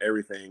backspinning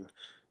everything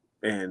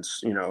and,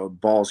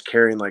 balls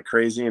carrying like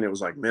crazy and it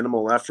was like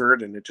minimal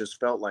effort and it just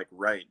felt like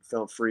right,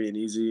 felt free and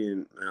easy.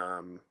 And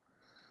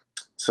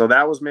so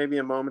that was maybe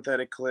a moment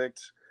that it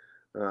clicked.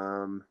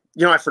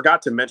 I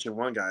forgot to mention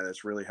one guy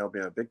that's really helped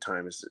me out big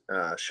time is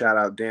shout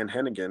out Dan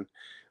Hennigan,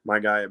 my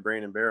guy at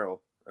Brain and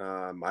Barrel.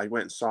 I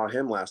went and saw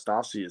him last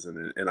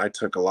offseason and I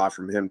took a lot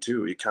from him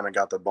too. He kind of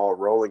got the ball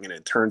rolling and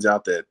it turns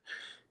out that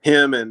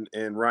him and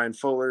Ryan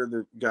Fuller,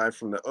 the guy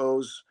from the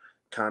O's,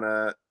 kind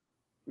of,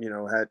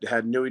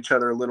 had knew each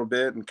other a little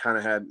bit and kind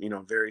of had,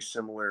 very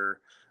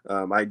similar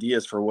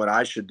ideas for what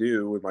I should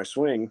do with my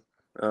swing.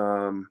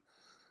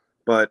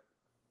 But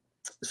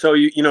so,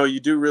 you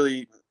do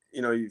really,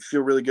 you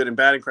feel really good in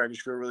batting practice,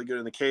 you feel really good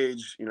in the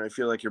cage, I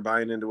feel like you're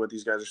buying into what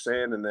these guys are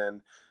saying. And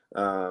then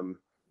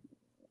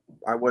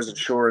I wasn't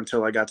sure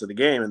until I got to the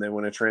game. And then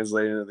when it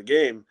translated into the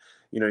game,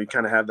 you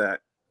kind of have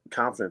that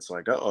confidence,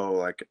 like,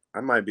 like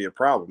I might be a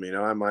problem,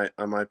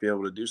 I might be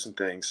able to do some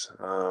things.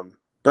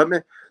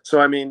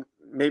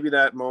 Maybe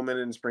that moment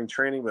in spring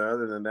training, but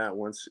other than that,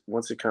 once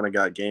it kind of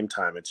got game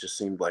time, it just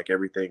seemed like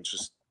everything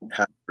just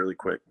happened really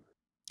quick.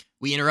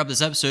 We interrupt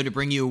this episode to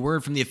bring you a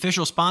word from the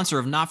official sponsor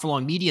of Not For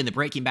Long Media and the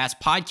Breaking Bats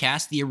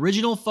podcast, the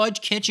Original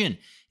Fudge Kitchen.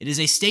 It is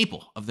a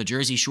staple of the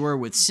Jersey Shore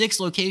with 6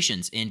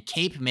 locations in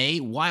Cape May,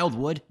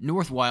 Wildwood,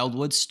 North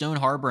Wildwood, Stone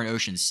Harbor, and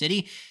Ocean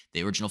City.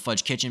 The Original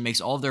Fudge Kitchen makes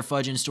all of their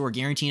fudge in-store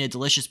guaranteeing a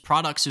delicious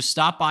product, so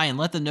stop by and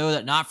let them know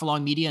that Not For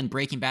Long Media and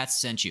Breaking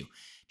Bats sent you.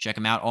 Check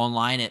them out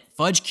online at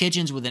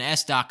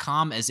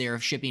fudgekitchens.com as they are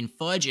shipping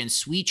fudge and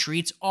sweet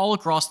treats all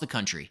across the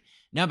country.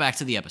 Now back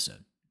to the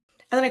episode.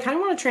 And then I kind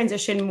of want to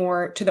transition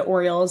more to the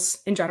Orioles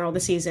in general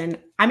this season.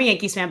 I'm a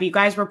Yankees fan, but you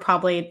guys were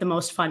probably the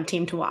most fun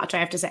team to watch, I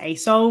have to say.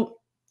 So,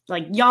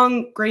 like,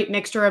 young, great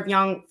mixture of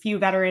young, few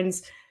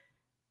veterans.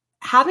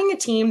 Having a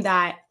team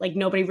that, like,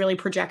 nobody really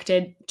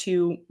projected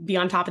to be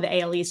on top of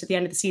the AL East at the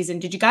end of the season,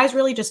 did you guys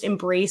really just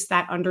embrace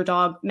that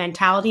underdog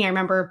mentality? I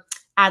remember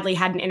Adley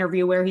had an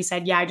interview where he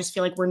said, I just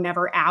feel like we're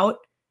never out.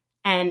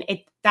 And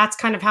that's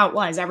kind of how it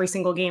was. Every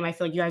single game, I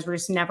feel like you guys were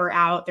just never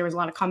out. There was a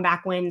lot of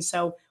comeback wins.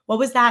 So what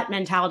was that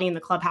mentality in the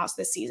clubhouse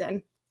this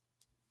season?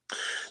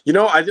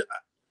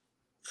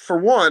 for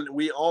one,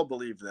 we all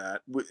believed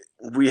that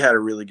we had a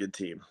really good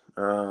team.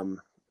 And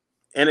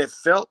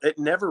it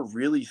never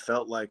really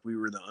felt like we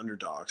were the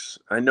underdogs.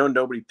 I know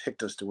nobody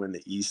picked us to win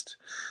the East.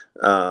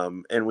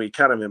 And we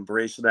kind of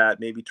embraced that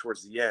maybe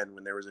towards the end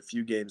when there was a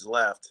few games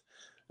left.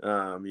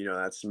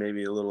 That's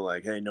maybe a little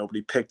like, hey,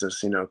 nobody picked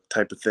us,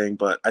 type of thing.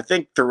 But I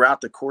think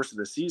throughout the course of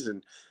the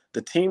season,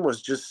 the team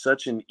was just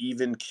such an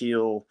even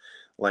keel.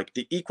 Like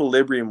the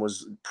equilibrium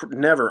was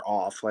never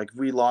off. Like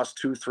we lost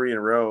 2-3 in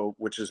a row,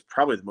 which is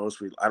probably the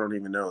most I don't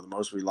even know, the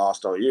most we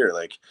lost all year.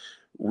 Like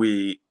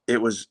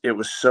it was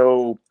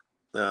so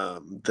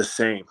the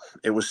same.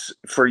 It was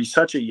for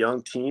such a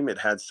young team. It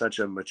had such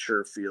a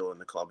mature feel in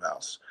the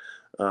clubhouse.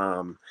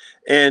 And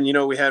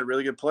we had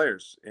really good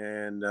players,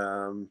 and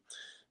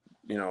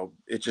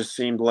it just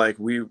seemed like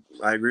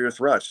I agree with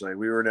Rush. Like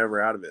we were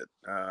never out of it.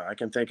 I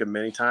can think of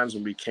many times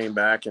when we came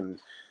back and,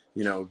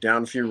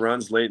 down a few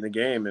runs late in the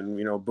game and,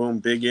 boom,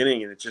 big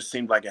inning. And it just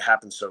seemed like it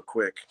happened so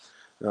quick.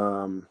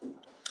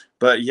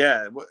 But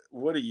yeah,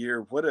 what a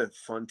year, what a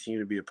fun team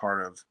to be a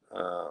part of.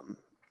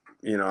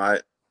 I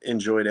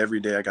enjoyed every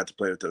day I got to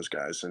play with those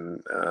guys,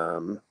 and,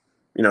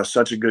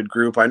 such a good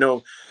group. I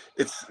know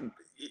it's,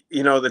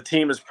 the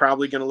team is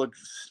probably going to look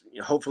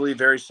hopefully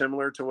very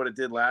similar to what it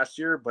did last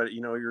year, but,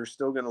 you're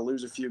still going to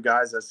lose a few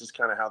guys. That's just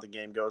kind of how the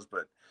game goes.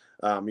 But,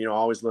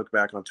 always look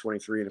back on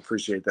 23 and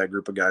appreciate that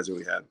group of guys that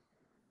we had.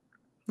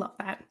 Love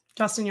that.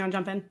 Justin, you want to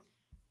jump in?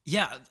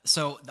 Yeah.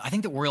 So I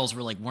think the Orioles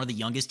were like one of the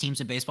youngest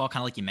teams in baseball,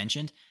 kind of like you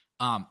mentioned.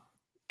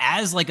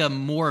 As like a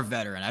more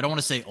veteran, I don't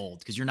want to say old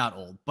because you're not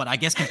old, but I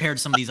guess compared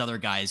to some of these other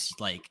guys,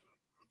 like,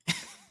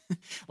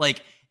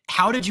 like,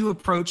 how did you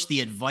approach the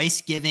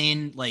advice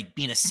giving, like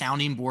being a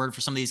sounding board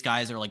for some of these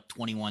guys that are like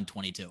 21,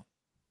 22?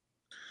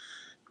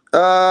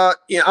 Yeah,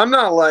 I'm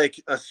not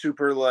like a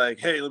super like,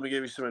 hey, let me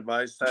give you some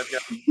advice type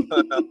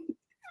guy.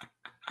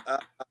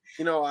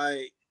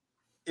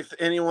 If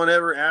anyone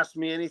ever asked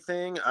me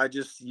anything, I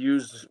just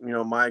use,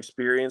 my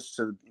experience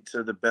to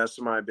the best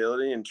of my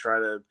ability and try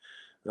to,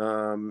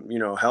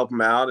 help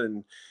them out.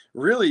 And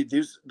really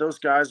those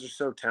guys are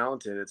so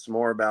talented. It's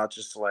more about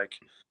just like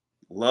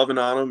loving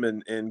on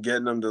them and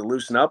getting them to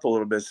loosen up a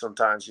little bit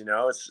sometimes.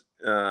 It's,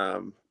 I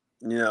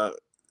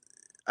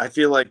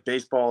feel like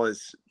baseball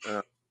is,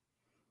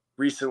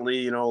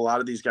 recently, a lot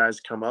of these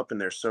guys come up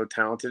and they're so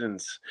talented and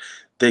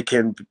they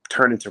can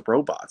turn into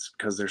robots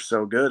because they're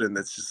so good. And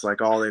it's just like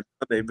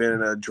they've been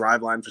in a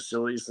driveline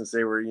facility since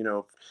they were,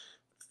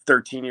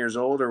 13 years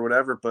old or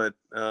whatever. But,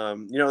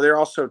 they're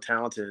all so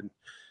talented.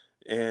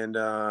 And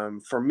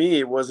for me,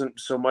 it wasn't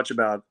so much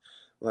about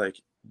like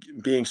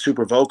being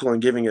super vocal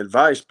and giving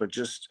advice, but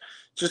just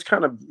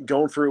kind of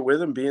going through it with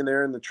them, being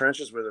there in the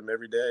trenches with them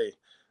every day.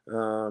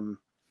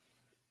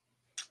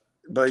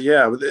 But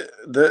yeah,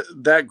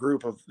 that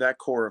group of that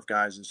core of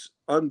guys is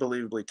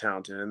unbelievably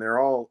talented, and they're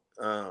all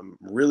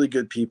really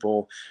good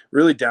people,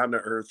 really down to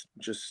earth.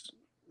 Just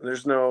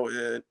there's no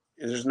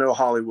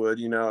Hollywood,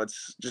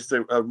 it's just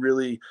a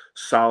really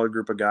solid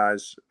group of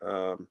guys,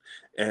 and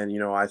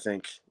I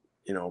think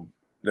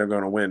they're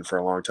going to win for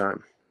a long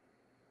time.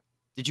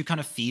 Did you kind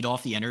of feed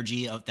off the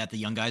energy that the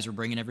young guys were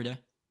bringing every day?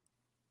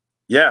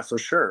 Yeah, for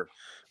sure.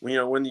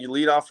 When you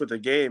lead off with a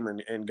game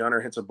and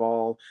Gunnar hits a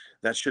ball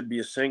that should be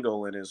a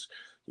single and is,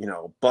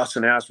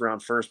 busting ass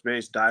around first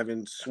base,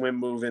 diving, swim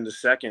move into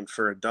second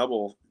for a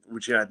double,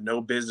 which you had no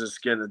business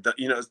getting,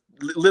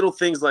 little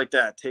things like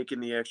that, taking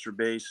the extra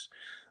base,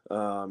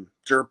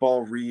 dirt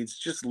ball reads,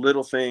 just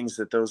little things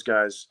that those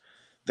guys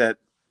that,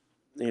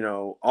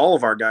 all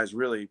of our guys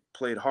really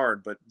played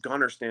hard, but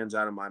Gunnar stands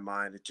out in my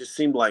mind. It just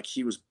seemed like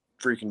he was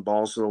freaking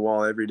balls to the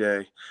wall every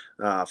day,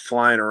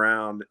 flying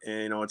around.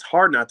 And, it's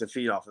hard not to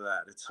feed off of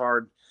that. It's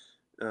hard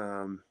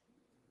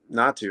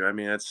not to. I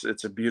mean,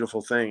 it's a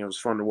beautiful thing. It was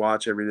fun to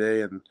watch every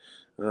day. And,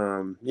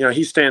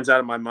 he stands out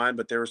in my mind,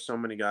 but there were so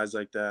many guys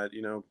like that,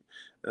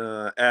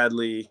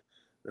 Adley,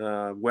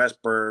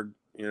 Westberg,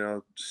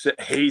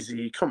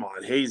 Hazy. Come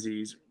on,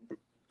 Hazy's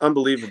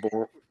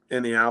unbelievable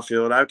in the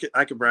outfield.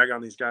 I could brag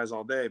on these guys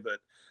all day, but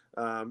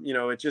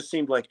it just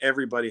seemed like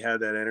everybody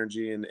had that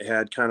energy and it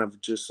had kind of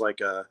just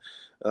like a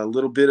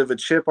little bit of a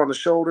chip on the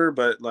shoulder,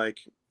 but like,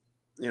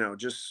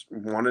 just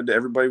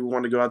everybody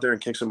wanted to go out there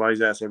and kick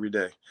somebody's ass every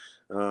day.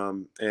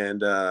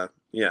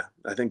 Yeah,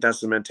 I think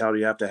that's the mentality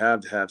you have to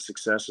have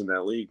success in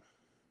that league.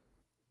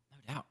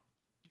 No doubt.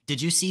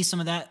 Did you see some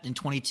of that in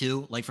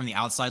 22, like from the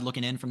outside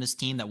looking in from this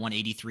team that won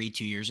 83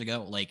 2 years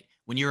ago? Like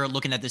when you were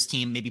looking at this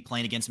team, maybe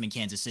playing against them in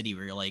Kansas City,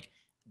 where you're like,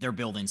 they're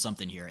building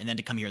something here. And then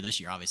to come here this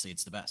year, obviously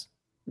it's the best.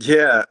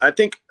 Yeah, I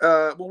think,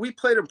 we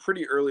played them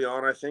pretty early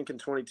on, I think in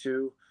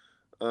 22.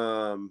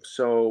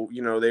 So,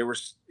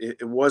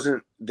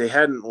 they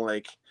hadn't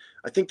like,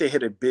 I think they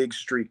hit a big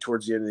streak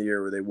towards the end of the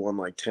year where they won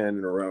like 10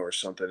 in a row or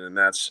something. And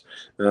that's,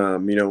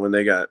 when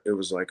it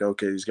was like,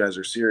 okay, these guys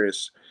are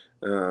serious.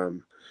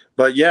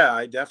 But yeah,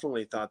 I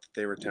definitely thought that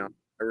they were talented.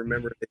 I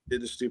remember they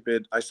did the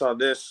stupid, I saw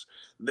this,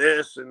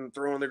 and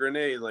throwing the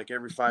grenade like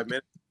every 5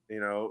 minutes,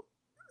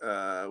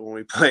 when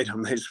we played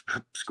them, they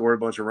scored a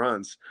bunch of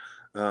runs.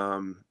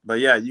 But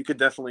yeah, you could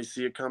definitely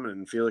see it coming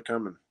and feel it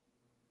coming.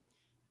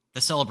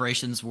 The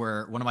celebrations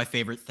were one of my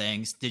favorite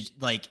things. Did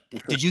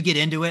you get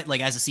into it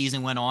like as the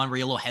season went on? Were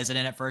you a little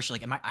hesitant at first? You're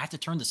like, I have to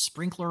turn the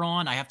sprinkler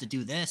on? I have to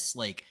do this?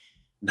 Like,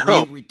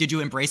 No, did you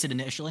embrace it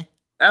initially?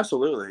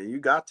 absolutely. You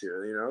got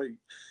to,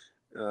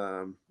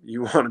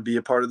 you want to be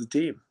a part of the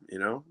team,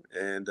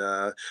 and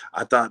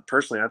I thought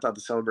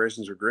the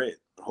celebrations were great.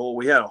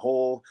 We had a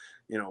whole,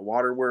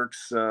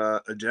 waterworks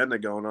agenda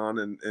going on,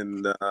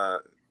 and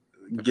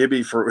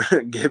Gibby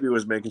Gibby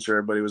was making sure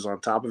everybody was on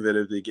top of it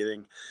at the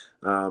beginning,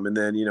 and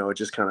then it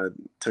just kind of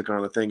took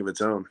on a thing of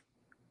its own.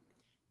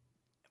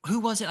 Who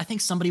was it? I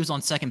think somebody was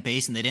on second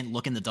base and they didn't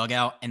look in the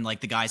dugout, and like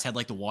the guys had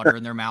like the water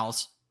in their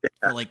mouths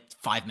for like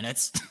 5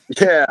 minutes.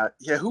 Yeah.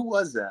 Who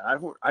was that?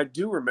 I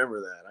do remember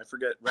that. I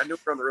forget. I know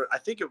we're on the road. I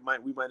think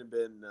we might have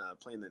been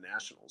playing the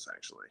Nationals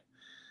actually.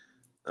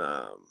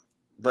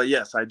 But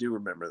yes, I do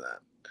remember that.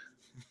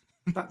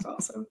 That's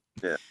awesome.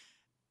 Yeah.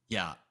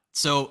 Yeah.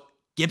 So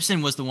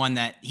Gibson was the one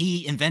that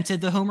he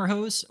invented the Homer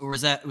hose, or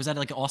was that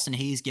like an Austin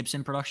Hayes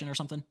Gibson production or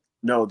something?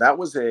 No, that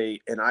was I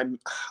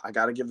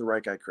got to give the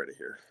right guy credit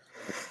here.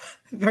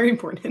 Very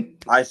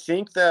important. I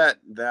think that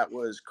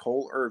was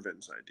Cole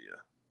Irvin's idea.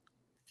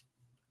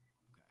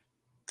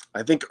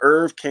 I think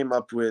Irv came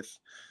up with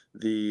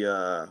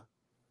the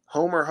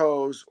Homer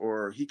hose,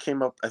 or he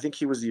came up. I think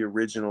he was the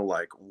original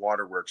like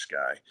waterworks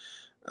guy.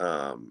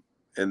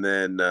 And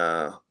then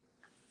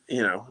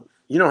you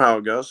know how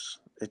it goes.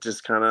 It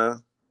just kind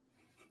of,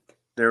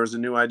 there was a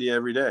new idea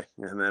every day,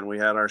 and then we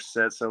had our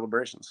set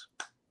celebrations.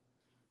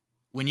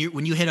 When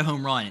you hit a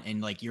home run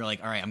and like you're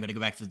like, all right, I'm gonna go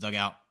back to the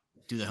dugout,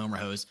 do the Homer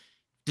hose.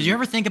 Did you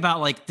ever think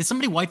about like, did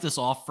somebody wipe this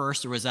off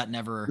first, or was that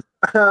never?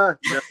 No,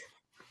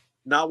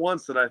 not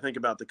once did I think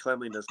about the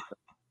cleanliness.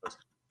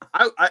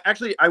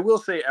 I will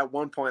say at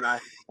one point I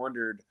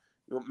wondered,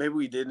 maybe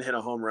we didn't hit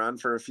a home run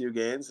for a few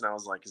games, and I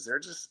was like, is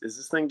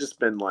this thing just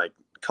been like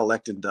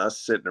collecting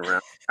dust sitting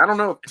around? I don't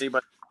know if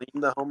anybody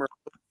cleaned the Homer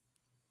hose.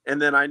 And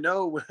then I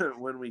know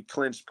when we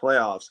clinched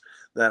playoffs,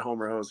 that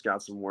Homer hose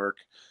got some work.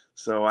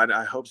 So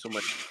I hope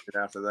somebody did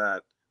after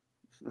that.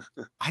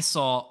 I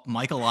saw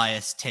Mike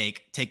Elias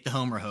take the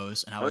Homer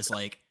hose, and I was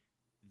like,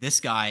 this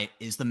guy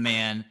is the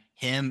man.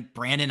 Him,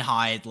 Brandon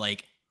Hyde,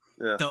 like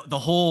the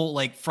whole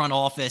like front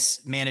office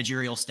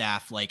managerial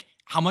staff. Like,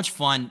 how much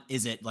fun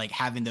is it like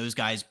having those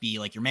guys be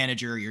like your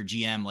manager, your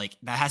GM? Like,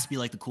 that has to be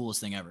like the coolest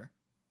thing ever.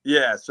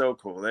 Yeah, so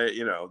cool.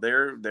 They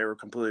were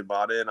completely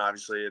bought in,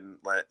 obviously, and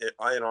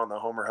on the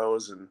Homer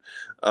hose, and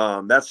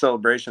that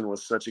celebration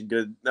was such a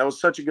good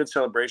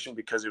celebration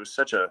because it was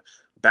such a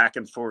back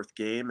and forth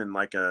game, and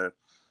like a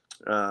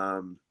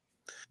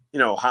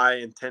high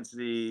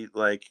intensity,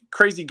 like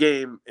crazy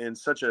game, and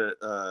such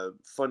a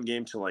fun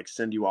game to like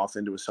send you off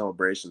into a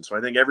celebration. So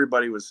I think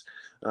everybody was,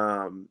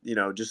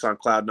 just on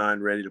cloud nine,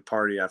 ready to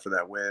party after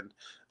that win.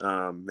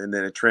 And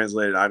then it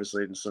translated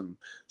obviously into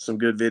some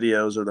good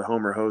videos of the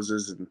Homer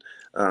hoses, and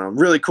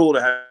really cool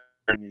to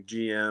have your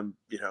GM,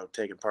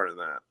 taking part in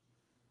that.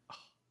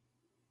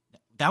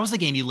 That was the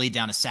game you laid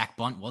down a sack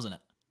bunt, wasn't it?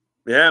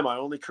 Yeah, my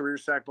only career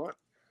sack bunt.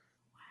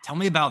 Tell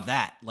me about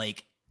that.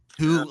 Like,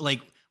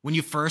 like when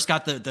you first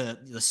got the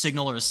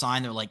signal or the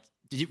sign, they're like,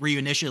 were you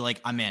initially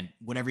like, I'm in,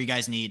 whatever you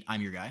guys need,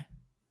 I'm your guy?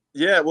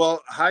 Yeah,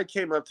 well, Hyde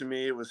came up to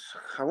me.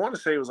 I want to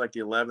say it was like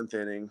the 11th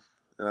inning.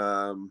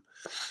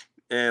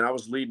 And I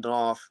was leading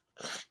off,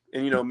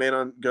 and, man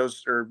on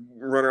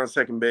runner on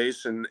second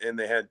base, and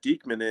they had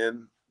Diekman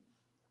in,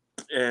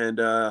 and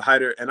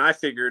Hyder, and I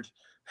figured,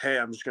 hey,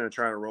 I'm just going to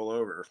try to roll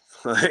over.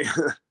 Like,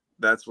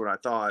 that's what I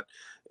thought.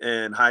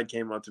 And Hyde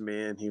came up to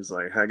me, and he was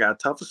like, I got a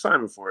tough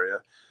assignment for you.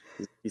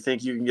 You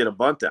think you can get a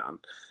bunt down?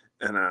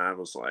 And I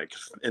was like,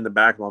 in the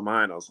back of my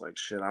mind, I was like,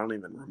 shit, I don't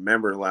even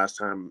remember the last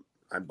time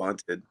I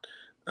bunted.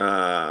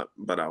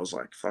 But I was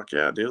like, fuck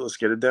yeah, dude, let's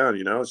get it down.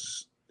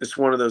 It's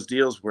one of those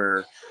deals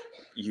where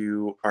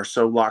you are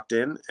so locked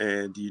in,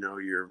 and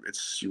you're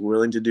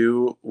willing to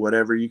do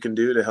whatever you can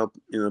do to help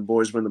the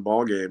boys win the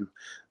ball game.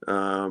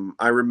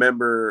 I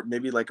remember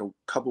maybe like a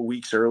couple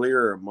weeks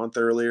earlier, or a month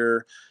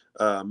earlier,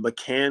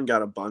 McCann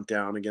got a bunt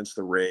down against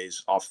the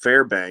Rays off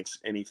Fairbanks,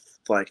 and he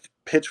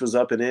pitch was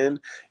up and in,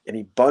 and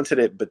he bunted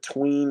it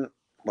between,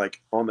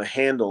 like, on the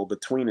handle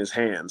between his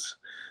hands,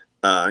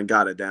 and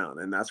got it down.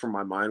 And that's where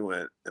my mind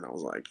went, and I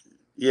was like,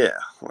 yeah,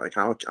 like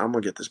I'm gonna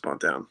get this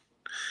bunt down.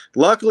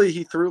 Luckily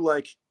he threw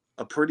like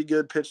a pretty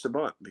good pitch to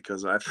bunt,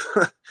 because I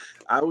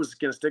was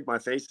gonna stick my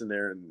face in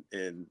there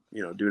and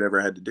do whatever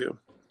I had to do.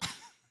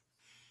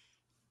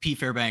 Pete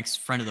Fairbanks,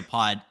 friend of the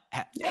pod.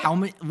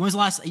 When was the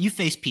last you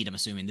faced Pete? I'm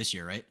assuming this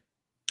year, right?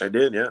 I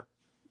did, yeah.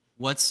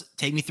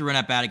 Take me through an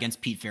at bat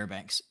against Pete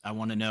Fairbanks. I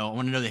want to know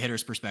the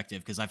hitter's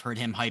perspective, because I've heard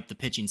him hype the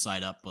pitching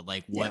side up, but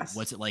like,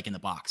 what's it like in the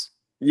box?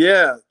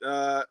 Yeah,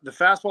 the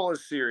fastball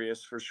is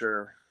serious for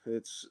sure.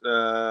 It's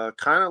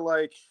kind of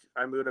like,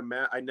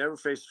 I never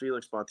faced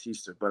Felix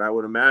Bautista, but I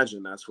would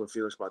imagine that's what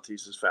Felix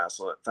Bautista's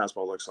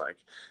fastball looks like.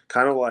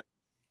 Kind of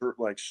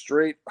like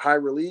straight high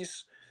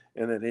release,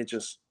 and then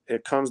it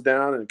it comes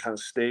down and kind of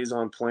stays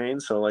on plane.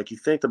 So like you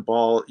think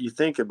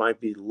it might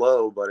be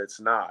low, but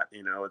it's not,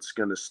 it's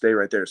going to stay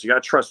right there. So you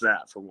got to trust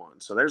that for one.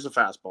 So there's a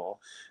fastball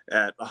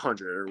at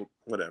 100 or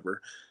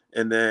whatever.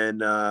 And then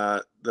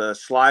the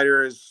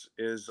slider is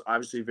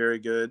obviously very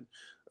good.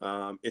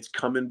 It's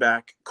coming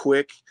back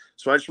quick.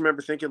 So I just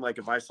remember thinking, like,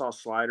 if I saw a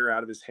slider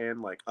out of his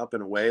hand, like up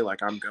and away,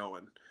 like I'm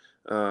going.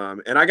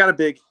 And I got a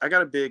big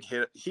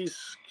hit.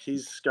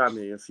 He's got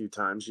me a few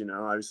times,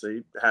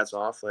 obviously hats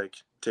off, like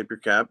tip your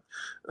cap.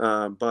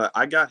 But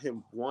I got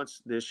him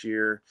once this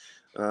year,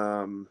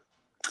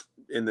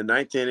 in the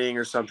 9th inning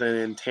or something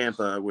in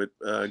Tampa with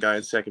a guy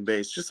at second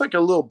base, just like a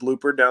little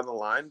blooper down the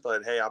line,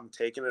 but hey, I'm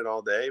taking it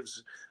all day. It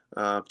was,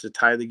 to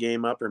tie the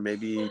game up or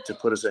maybe to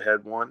put us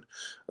ahead one,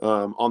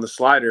 on the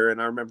slider.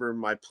 And I remember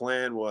my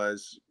plan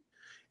was,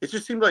 it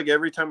just seemed like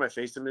every time I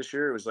faced him this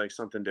year, it was like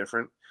something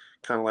different,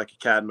 kind of like a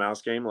cat and mouse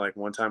game. Like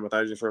one time I thought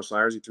he was going to throw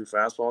sliders, he threw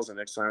fastballs. The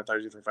next time I thought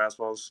he was going to throw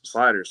fastballs,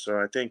 sliders. So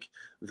I think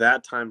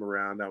that time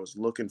around I was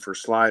looking for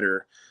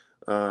slider,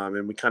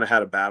 and we kind of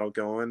had a battle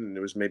going, and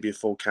it was maybe a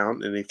full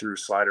count, and he threw a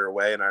slider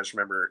away. And I just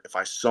remember, if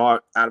I saw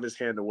it out of his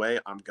hand away,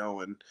 I'm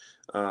going.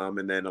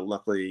 And then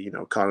luckily,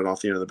 caught it off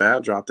the end of the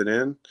bat, dropped it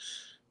in,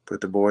 put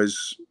the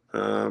boys. I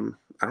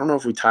don't know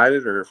if we tied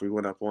it or if we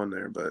went up one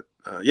there, but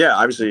yeah,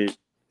 obviously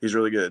he's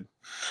really good.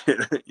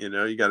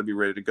 You got to be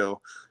ready to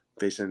go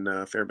facing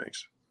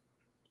Fairbanks.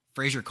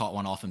 Frazier caught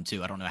one off him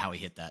too. I don't know how he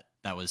hit that.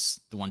 That was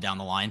the one down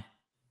the line.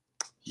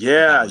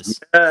 Yeah.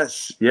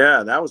 Yes.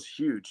 Yeah. That was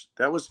huge.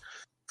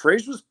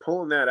 Frazier was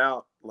pulling that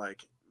out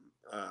like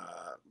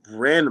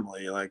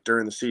randomly, like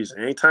during the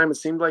season. It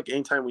seemed like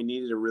anytime we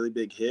needed a really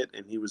big hit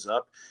and he was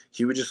up,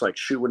 he would just like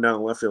shoot one down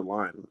the left field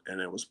line, and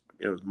it was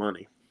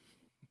money.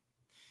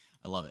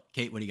 I love it.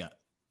 Kate, what do you got?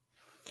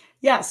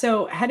 Yeah,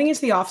 so heading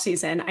into the off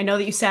season, I know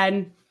that you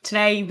said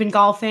today you've been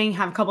golfing,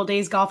 have a couple of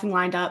days golfing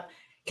lined up.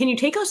 Can you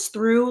take us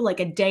through like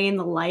a day in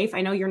the life?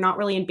 I know you're not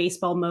really in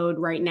baseball mode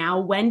right now.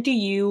 When do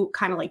you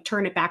kind of like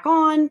turn it back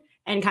on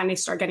and kind of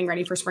start getting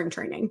ready for spring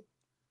training?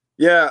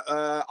 Yeah,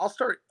 I'll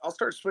start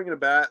swinging a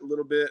bat a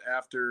little bit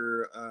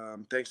after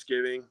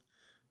Thanksgiving,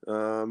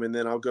 and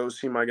then I'll go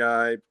see my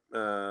guy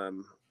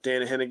Dan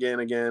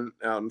Hennigan again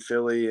out in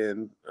Philly,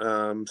 and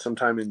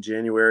sometime in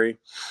January.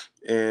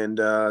 And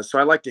so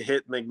I like to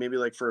hit maybe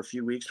like for a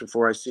few weeks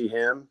before I see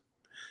him.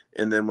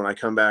 And then when I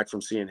come back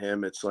from seeing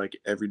him, it's like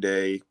every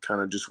day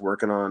kind of just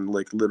working on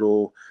like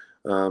little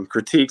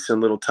critiques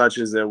and little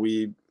touches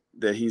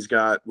that he's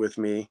got with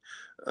me.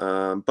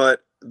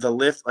 But the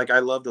lift, like I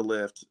love to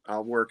lift.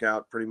 I'll work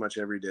out pretty much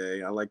every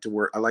day. I like to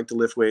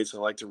lift weights. I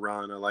like to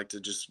run. I like to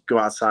just go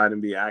outside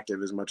and be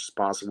active as much as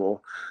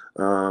possible.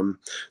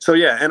 So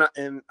yeah,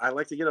 and I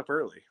like to get up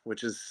early,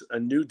 which is a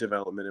new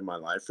development in my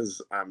life as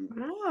I'm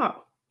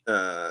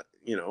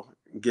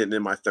getting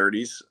in my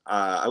 30s.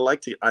 I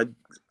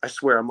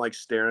swear I'm like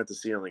staring at the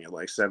ceiling at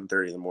like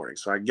 7:30 in the morning.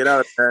 So I get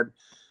out of bed.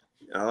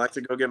 I like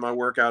to go get my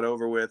workout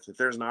over with. If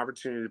there's an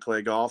opportunity to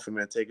play golf, I'm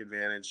going to take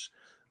advantage.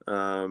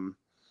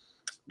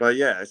 But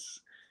yeah,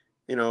 it's,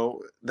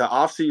 the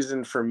off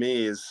season for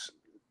me is,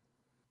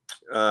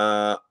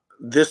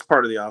 this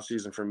part of the off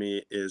season for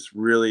me is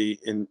really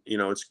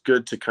it's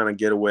good to kind of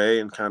get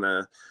away and kind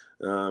of,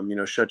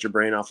 shut your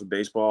brain off of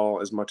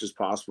baseball as much as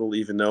possible,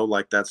 even though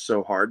like that's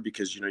so hard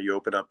because, you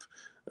open up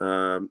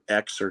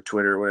X or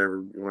Twitter,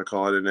 whatever you want to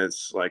call it, and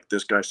it's like,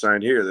 this guy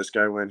signed here, this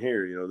guy went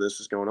here, this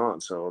is going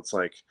on. So it's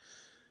like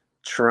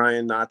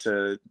trying not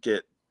to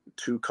get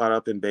too caught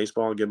up in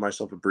baseball and give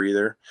myself a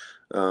breather.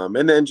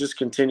 And then just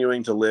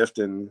continuing to lift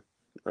and,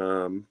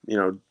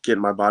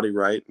 getting my body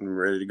right and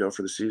ready to go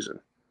for the season.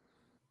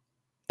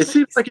 It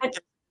seems like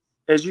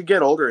as you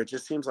get older, it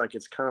just seems like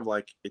it's kind of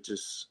like it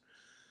just,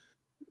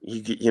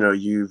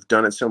 you've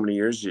done it so many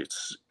years,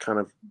 it's kind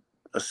of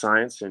a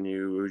science and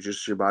your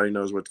body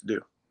knows what to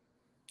do.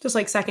 Just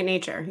like second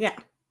nature. Yeah.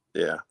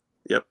 Yeah.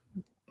 Yep.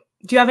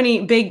 Do you have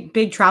any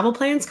big travel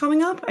plans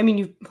coming up? I mean,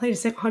 you've played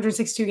a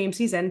 162 game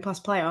season plus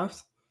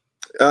playoffs.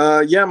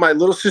 Yeah, my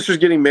little sister's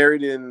getting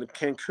married in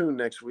Cancun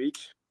next week.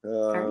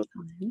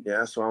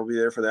 Yeah, so I'll be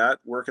there for that.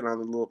 Working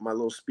on my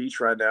little speech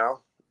right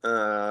now.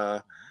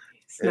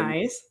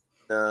 Nice.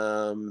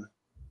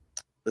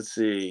 Let's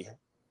see.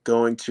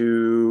 I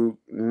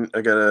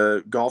got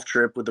a golf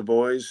trip with the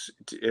boys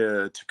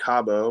to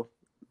Cabo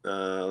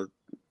the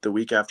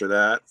week after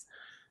that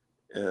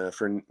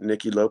for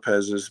Nikki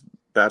Lopez's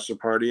bachelor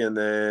party, and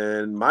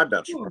then my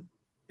bachelor party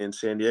in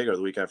San Diego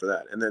the week after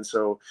that. And then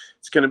so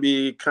it's going to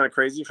be kind of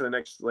crazy for the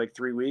next like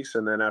 3 weeks,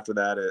 and then after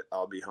that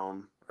I'll be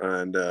home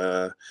and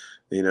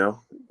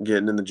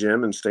getting in the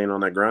gym and staying on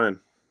that grind.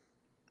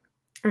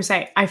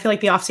 I feel like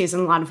the off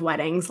season, a lot of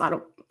weddings,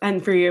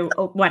 and for you,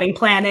 wedding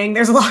planning,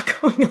 there's a lot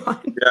going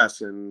on.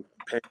 Yes, and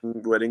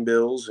paying wedding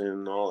bills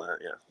and all that.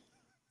 Yeah.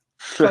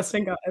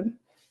 Trusting God.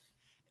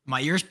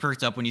 My ears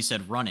perked up when you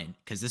said running,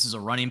 because this is a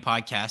running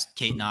podcast.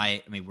 Kate and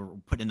I mean, we're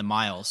putting in the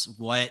miles.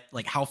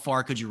 How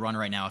far could you run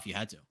right now if you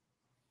had to?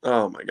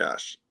 Oh my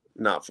gosh,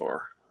 not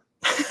far.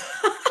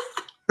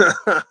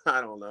 I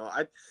don't know.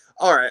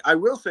 All right. I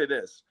will say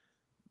this,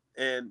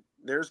 and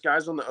there's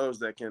guys on the O's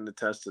that can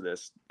attest to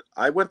this.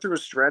 I went through a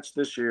stretch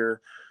this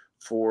year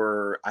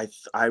for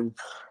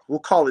we'll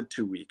call it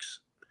 2 weeks,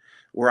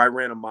 where I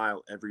ran a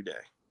mile every day.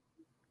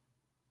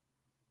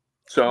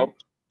 So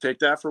take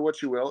that for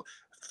what you will.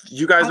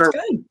 You guys That's are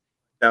good.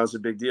 That was a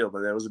big deal,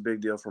 but that was a big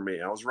deal for me.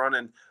 I was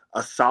running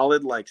a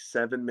solid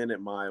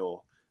 7-minute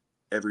mile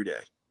every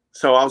day.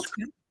 So I was,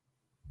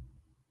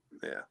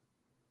 yeah.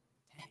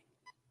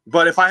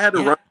 But if I had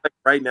to run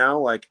right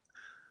now, I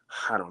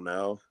don't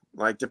know,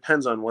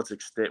 depends on what's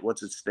at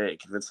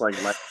stake. If it's I'm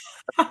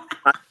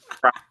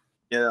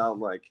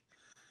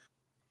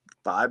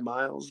 5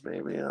 miles,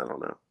 maybe. I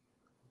don't know.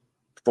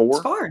 4?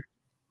 It's far.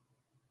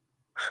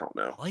 I don't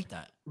know. I like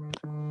that.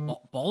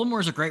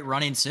 Baltimore's a great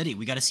running city.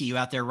 We got to see you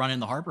out there running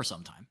the harbor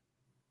sometime.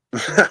 No,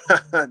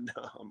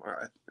 I'm all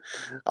right.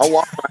 I'll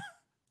walk.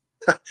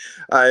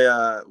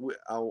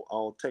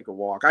 I'll take a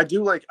walk. I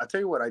do I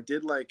tell you what, I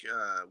did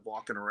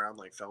walking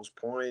around Fells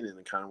Point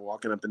and kind of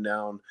walking up and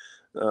down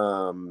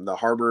the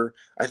harbor.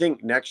 I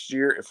think next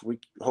year,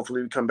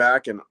 hopefully we come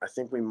back, and I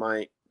think we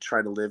might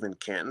try to live in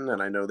Canton.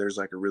 And I know there's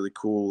a really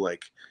cool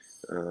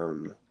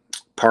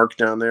park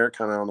down there,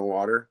 kind of on the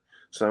water.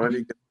 So I might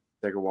be good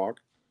to take a walk.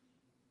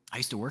 I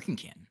used to work in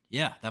Canton.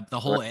 Yeah, the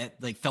whole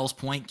Fells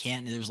Point,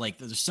 Canton.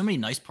 There's so many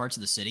nice parts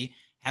of the city.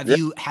 Have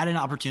you had an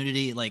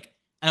opportunity?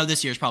 I know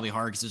this year is probably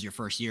hard because it was your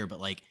first year, but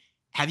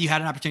have you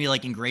had an opportunity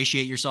to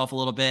ingratiate yourself a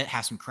little bit,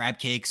 have some crab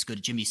cakes, go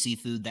to Jimmy's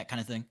Seafood, that kind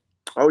of thing?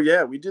 Oh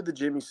yeah, we did the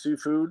Jimmy's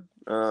Seafood.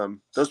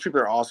 Those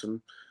people are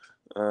awesome.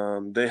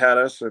 They had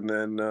us, and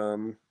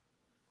then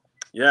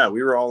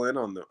we were all in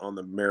on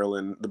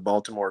the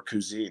Baltimore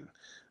cuisine.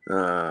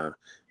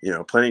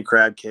 Plenty of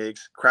crab cake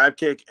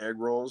egg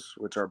rolls,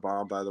 which are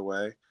bomb, by the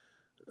way.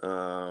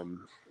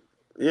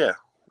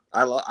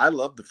 I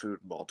love the food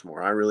in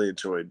Baltimore. I really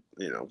enjoyed,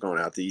 going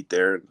out to eat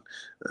there and,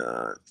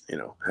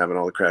 having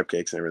all the crab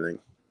cakes and everything.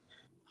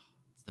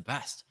 It's the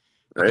best.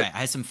 Right? Okay. I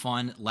had some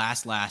fun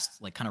last,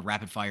 kind of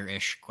rapid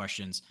fire-ish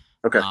questions.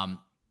 Okay.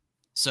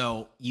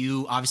 So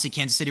you obviously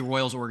Kansas City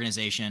Royals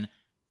organization.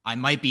 I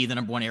might be the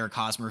number one Eric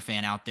Hosmer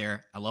fan out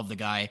there. I love the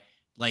guy.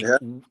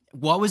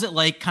 What was it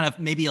like kind of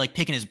maybe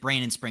picking his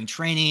brain in spring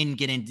training,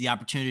 getting the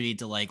opportunity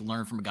to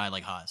learn from a guy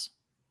like Hos?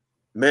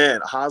 Man,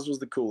 Hos was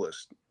the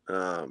coolest.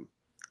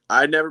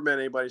 I never met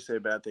anybody say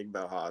a bad thing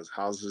about Hos.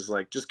 Hos is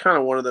just kind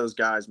of one of those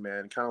guys,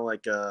 man, kind of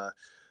like a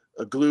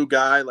glue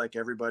guy.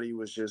 Everybody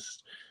was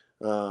just,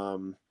 he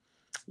kind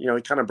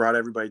of brought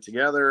everybody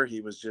together.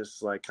 He was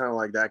just kind of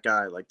like that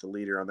guy, the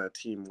leader on that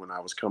team when I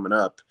was coming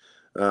up.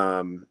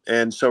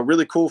 And so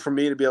really cool for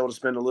me to be able to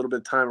spend a little bit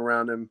of time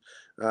around him,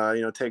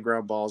 take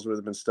ground balls with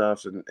him and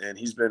stuff. And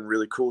he's been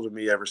really cool to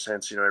me ever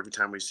since, every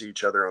time we see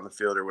each other on the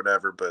field or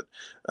whatever. But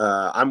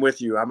I'm with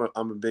you. I'm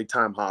a big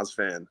time Hos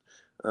fan.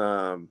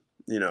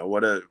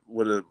 What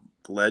a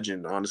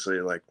legend, honestly.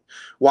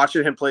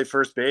 Watching him play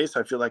first base,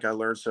 I feel like I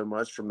learned so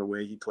much from the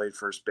way he played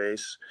first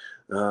base,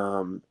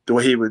 the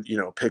way he would,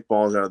 pick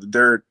balls out of the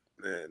dirt,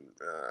 and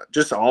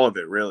just all of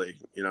it, really.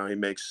 He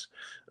makes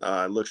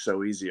it look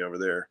so easy over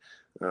there.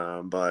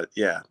 But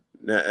yeah,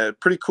 a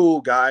pretty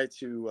cool guy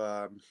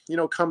to,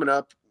 coming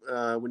up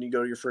when you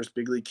go to your first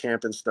big league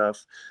camp and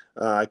stuff.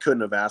 I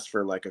couldn't have asked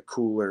for a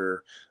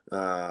cooler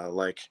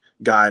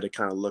guy to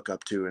kind of look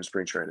up to in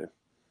spring training.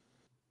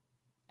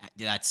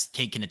 That's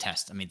Kate can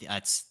attest. I mean,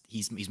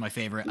 he's my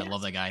favorite. Yes. I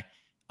love that guy.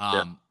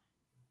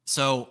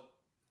 So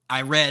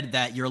I read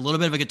that you're a little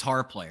bit of a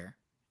guitar player.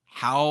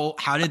 How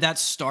did that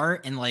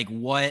start? And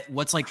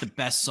what's the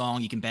best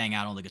song you can bang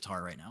out on the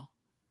guitar right now?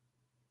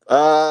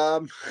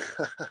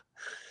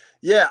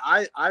 Yeah,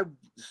 I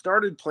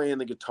started playing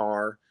the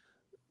guitar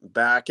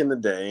back in the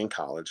day in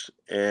college,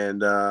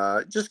 and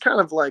just kind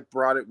of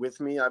brought it with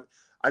me.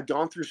 I've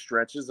gone through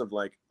stretches of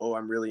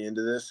I'm really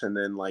into this, and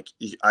then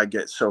I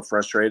get so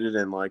frustrated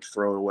and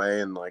throw it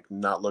away and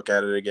not look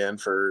at it again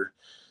for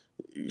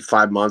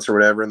 5 months or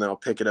whatever, and then I'll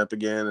pick it up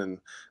again,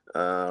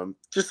 and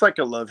just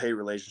a love-hate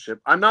relationship.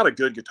 I'm not a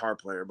good guitar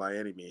player by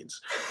any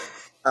means.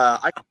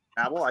 I can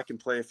dabble. I can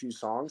play a few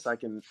songs. I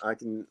can play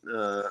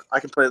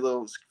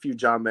a few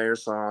John Mayer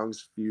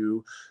songs,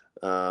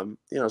 some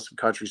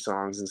country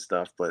songs and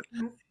stuff. But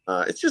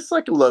it's just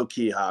a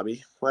low-key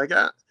hobby.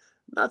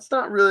 That's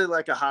not really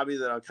a hobby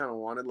that I kind of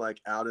wanted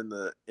out in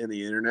the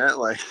internet.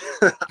 I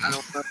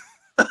don't know.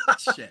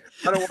 Shit.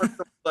 I don't want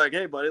to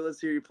hey buddy,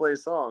 let's hear you play a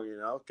song,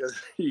 because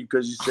you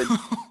said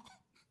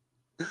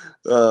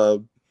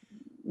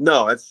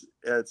no, it's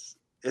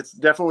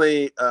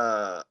definitely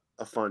a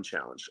fun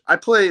challenge. I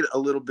played a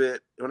little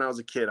bit when I was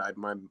a kid.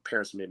 My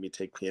parents made me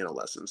take piano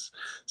lessons,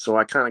 so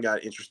I kind of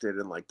got interested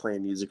in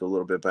playing music a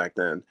little bit back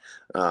then.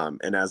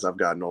 And as I've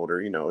gotten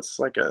older, it's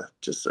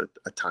just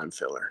a time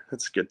filler.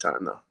 It's a good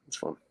time though. It's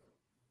fun.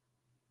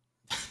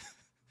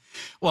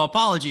 Well,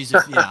 apologies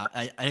if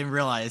I didn't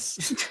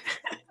realize.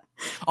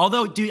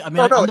 Although, dude, I'm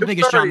the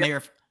biggest John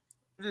Mayer.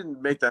 You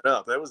didn't make that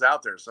up. That was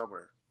out there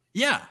somewhere.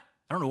 Yeah,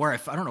 I don't know where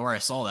I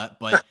saw that,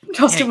 but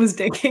Justin was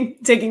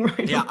digging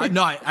right. Yeah,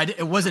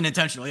 it wasn't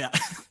intentional. Yeah,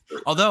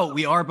 although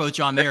we are both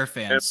John Mayer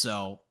fans,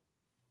 so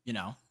you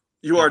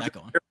are.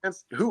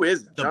 Who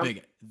is it? The John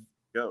big,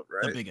 Goat,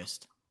 right? the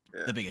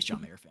biggest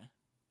John Mayer fan.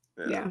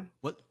 Yeah.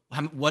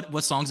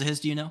 What songs of his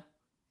do you know?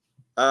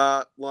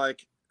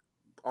 Like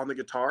on the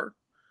guitar,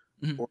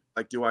 Mhm. or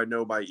like do I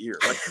know by ear?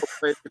 Like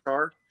play the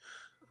guitar.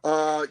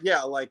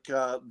 Yeah, like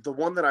the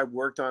one that I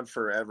worked on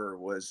forever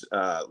was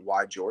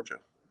Why Georgia.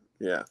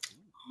 Yeah.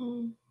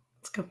 Oh,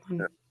 it's a good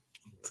one.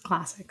 It's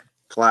classic.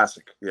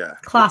 Classic. Yeah.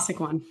 Classic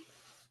one.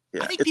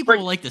 Yeah. I think It's people like,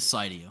 will like this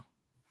side of you.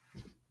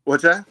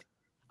 what's that?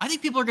 I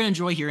think people are going to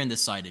enjoy hearing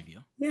this side of you.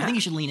 Yeah. I think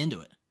you should lean into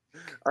it.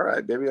 All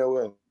right, maybe I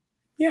will.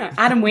 Yeah.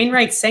 Adam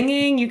Wainwright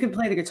singing. You could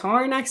play the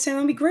guitar next to him.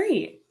 It'd be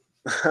great.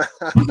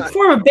 We could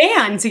form a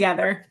band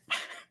together.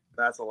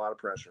 That's a lot of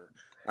pressure.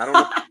 I don't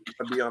know if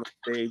I'd be on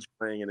a stage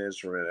playing an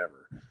instrument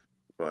ever,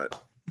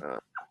 but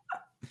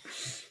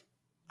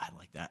I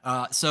like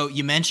that. So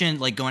you mentioned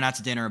like going out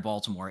to dinner in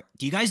Baltimore.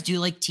 Do you guys do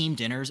like team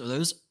dinners? Are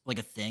those like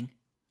a thing?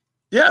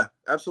 yeah,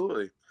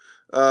 absolutely.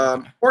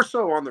 Okay. More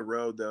so on the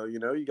road though. You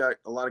got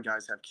a lot of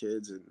guys have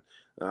kids, and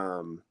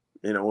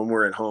when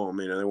we're at home,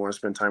 they want to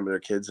spend time with their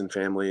kids and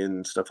family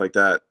and stuff like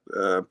that.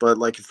 But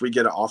like if we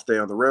get an off day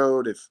on the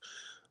road, if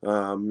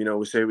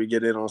we say we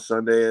get in on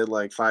Sunday at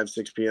like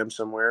 5-6 p.m.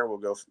 somewhere, we'll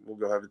go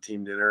have a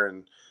team dinner.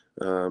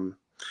 And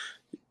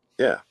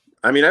yeah,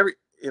 I mean,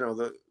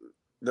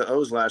 the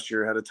O's last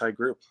year had a tight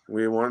group.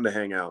 We wanted to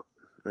hang out,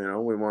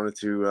 we wanted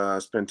to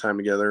spend time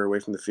together away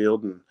from the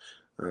field.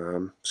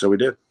 And so we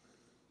did.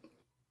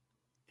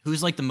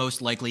 Who's like the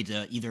most likely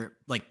to either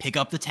like pick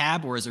up the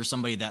tab, or is there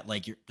somebody that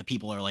like the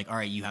people are like, all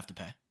right, you have to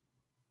pay?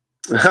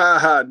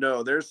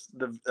 No, there's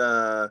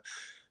some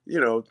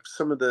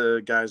of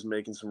the guys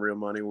making some real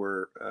money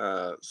were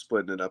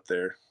splitting it up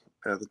there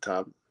at the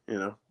top.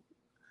 The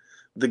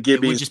Gibbies,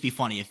 It would just be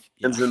funny if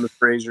and the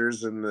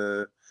Frasers and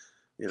the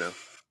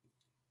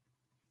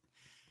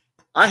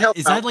I help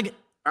is out. that like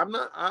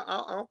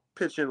I'll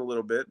pitch in a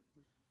little bit.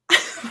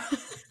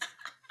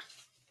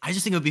 I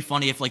just think it would be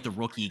funny if like the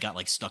rookie got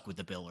like stuck with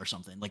the bill or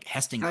something. Like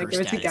Heston I give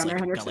it to Kjerstad got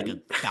Gunnar like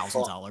Henderson.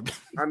 $1,000.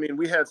 I mean,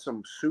 we had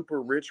some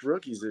super rich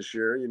rookies this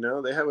year.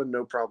 They have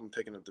no problem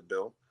picking up the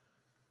bill.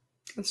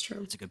 That's true.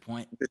 That's a good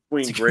point.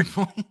 Between Greg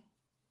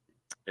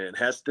and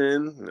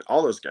Heston and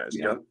all those guys.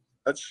 Yeah.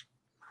 A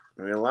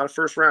lot of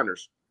first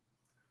rounders.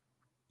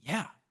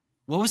 Yeah.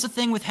 What was the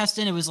thing with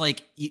Heston? It was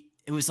like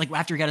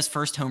after he got his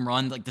first home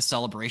run, like the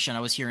celebration I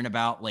was hearing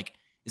about. Like,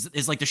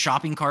 is like the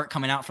shopping cart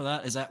coming out for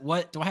that? Is that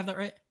what? Do I have that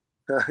right?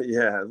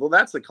 Yeah. Well,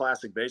 that's the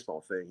classic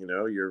baseball thing.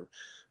 Your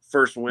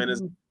first win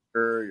as a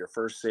hitter, your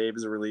first save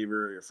as a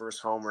reliever, your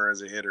first homer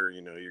as a hitter.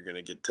 You're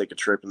going to take a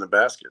trip in the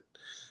basket,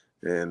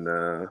 and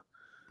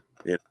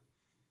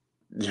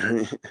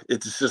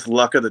it's just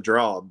luck of the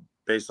draw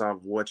based on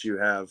what you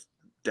have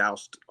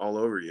doused all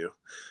over you.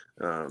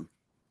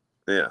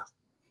 Yeah.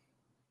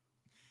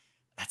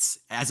 That's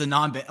as a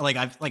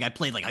I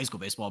played like high school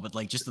baseball, but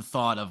like just the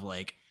thought of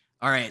like,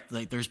 all right,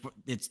 like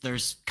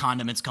there's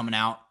condiments coming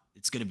out.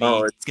 It's gonna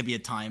be a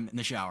time in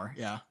the shower.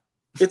 Yeah.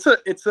 It's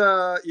something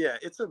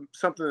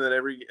that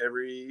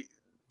every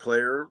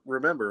player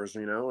remembers,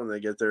 when they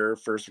get their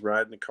first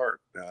ride in the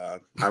cart. I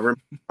remember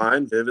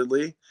mine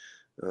vividly.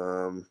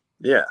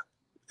 Yeah,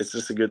 it's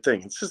just a good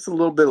thing. It's just a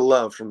little bit of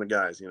love from the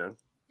guys,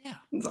 Yeah.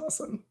 That's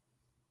awesome.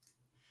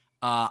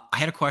 I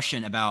had a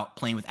question about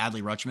playing with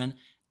Adley Rutschman.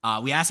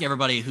 We ask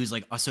everybody who's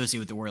like associated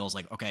with the Orioles,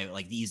 like, okay,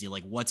 like the easy,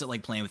 like what's it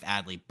like playing with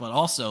Adley? But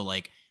also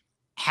like,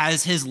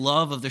 has his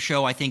love of the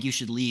show I Think You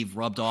Should Leave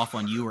rubbed off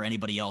on you or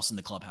anybody else in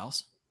the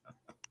clubhouse?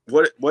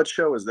 What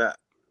show is that?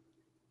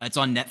 It's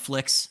on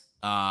Netflix.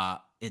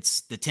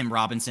 It's the Tim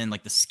Robinson,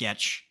 like the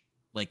sketch,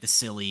 like the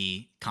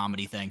silly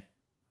comedy thing.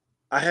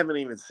 I haven't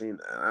even seen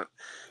that.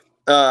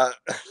 I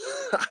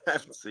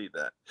haven't seen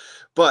that.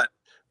 But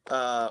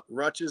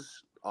Rutsch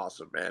is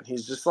awesome, man.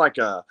 He's just like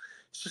it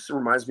just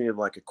reminds me of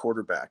like a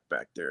quarterback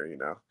back there,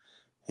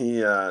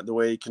 He the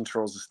way he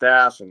controls the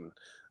staff, and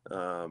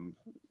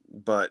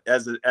but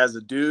as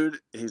a dude,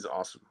 he's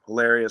awesome,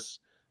 hilarious,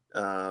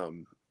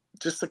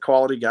 just a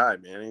quality guy,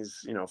 man.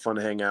 He's fun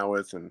to hang out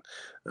with, and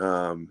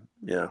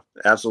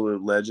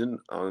absolute legend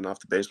on and off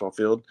the baseball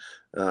field.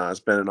 It's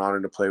been an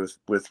honor to play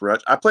with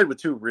Rutsch. I played with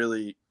two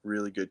really,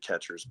 really good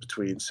catchers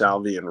between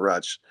Salvi and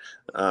Rutsch,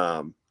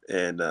 and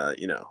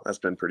that's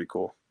been pretty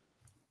cool.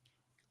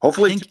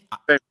 Hopefully,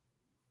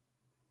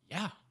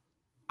 yeah,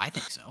 I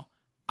think so.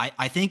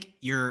 I think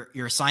your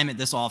assignment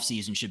this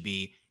offseason should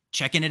be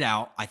checking it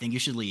out. I Think You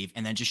Should Leave,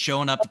 and then just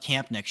showing up to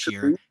camp next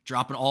year,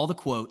 dropping all the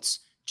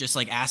quotes, just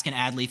like asking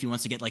Adley if he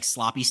wants to get like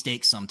sloppy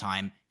steaks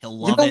sometime. He'll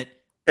love it.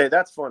 Okay,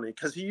 that's funny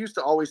because he used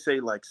to always say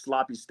like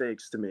sloppy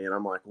steaks to me, and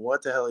I'm like,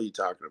 what the hell are you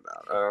talking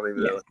about? I don't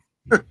even know.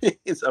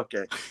 It's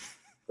okay.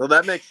 Well,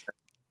 that makes sense.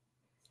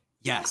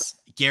 Yes,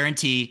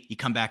 guarantee you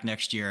come back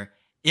next year.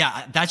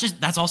 Yeah,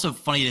 that's also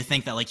funny to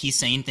think that like he's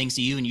saying things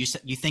to you, and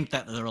you think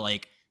that they're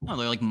like, no,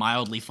 they're like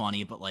mildly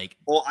funny, but like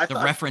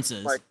the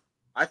references. Like,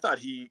 I thought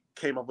he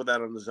came up with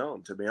that on his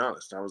own. To be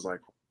honest, I was like,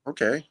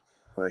 okay,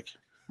 like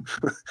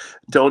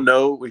don't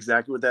know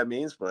exactly what that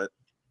means, but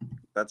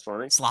that's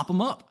funny. Slop him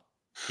up.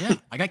 Yeah,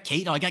 I got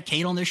Kate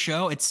on this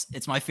show.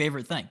 It's my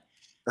favorite thing.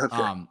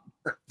 Okay.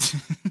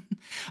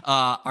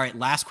 All right,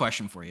 last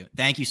question for you.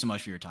 Thank you so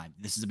much for your time.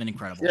 This has been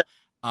incredible.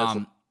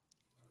 Yeah,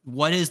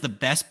 what is the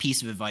best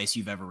piece of advice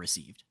you've ever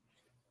received?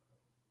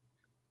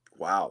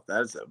 wow,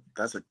 that's a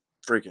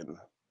freaking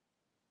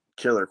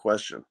killer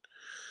question.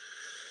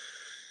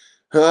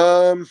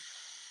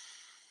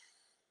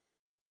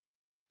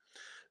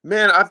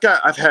 Man,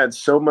 I've had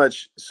so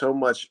much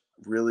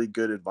really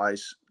good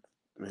advice,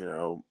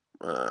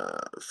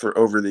 for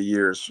over the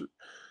years,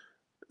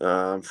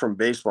 from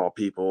baseball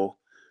people.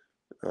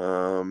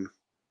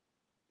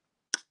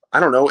 I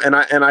don't know, and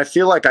I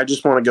feel like I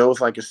just want to go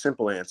with like a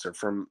simple answer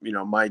from,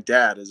 my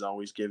dad has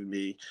always given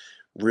me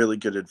really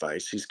good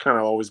advice. He's kind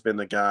of always been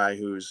the guy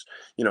who's,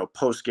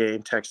 post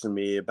game texting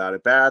me about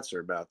at bats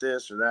or about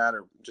this or that,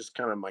 or just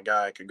kind of my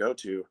guy I could go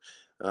to.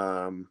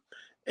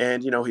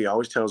 And he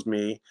always tells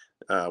me,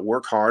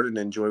 work hard and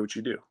enjoy what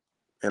you do.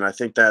 And I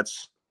think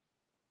that's,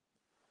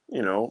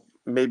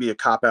 maybe a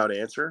cop out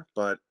answer,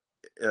 but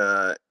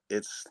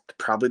it's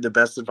probably the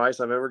best advice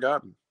I've ever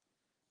gotten.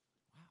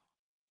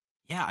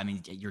 Yeah, I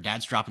mean, your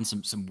dad's dropping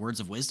some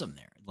words of wisdom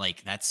there.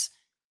 Like I That's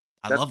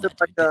love just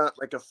that, dude.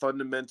 like a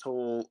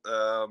fundamental,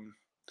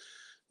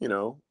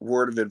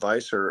 word of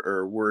advice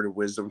or word of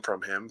wisdom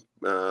from him,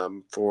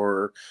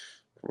 for,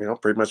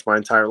 pretty much my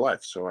entire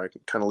life. So I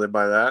kind of live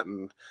by that.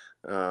 And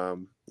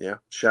yeah,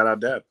 shout out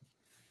dad.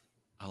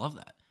 I love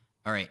that.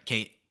 All right,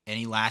 Kate,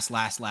 any last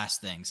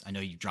things? I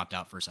know you dropped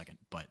out for a second,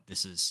 but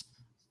this is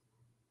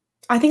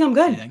I think I'm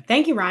good. anything?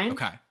 Thank you, Ryan.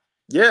 Okay.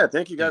 Yeah.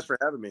 Thank you guys for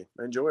having me.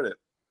 I enjoyed it.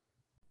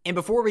 And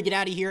before we get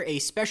out of here, a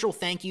special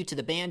thank you to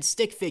the band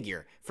Stick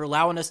Figure for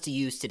allowing us to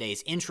use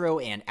today's intro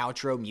and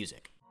outro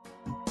music.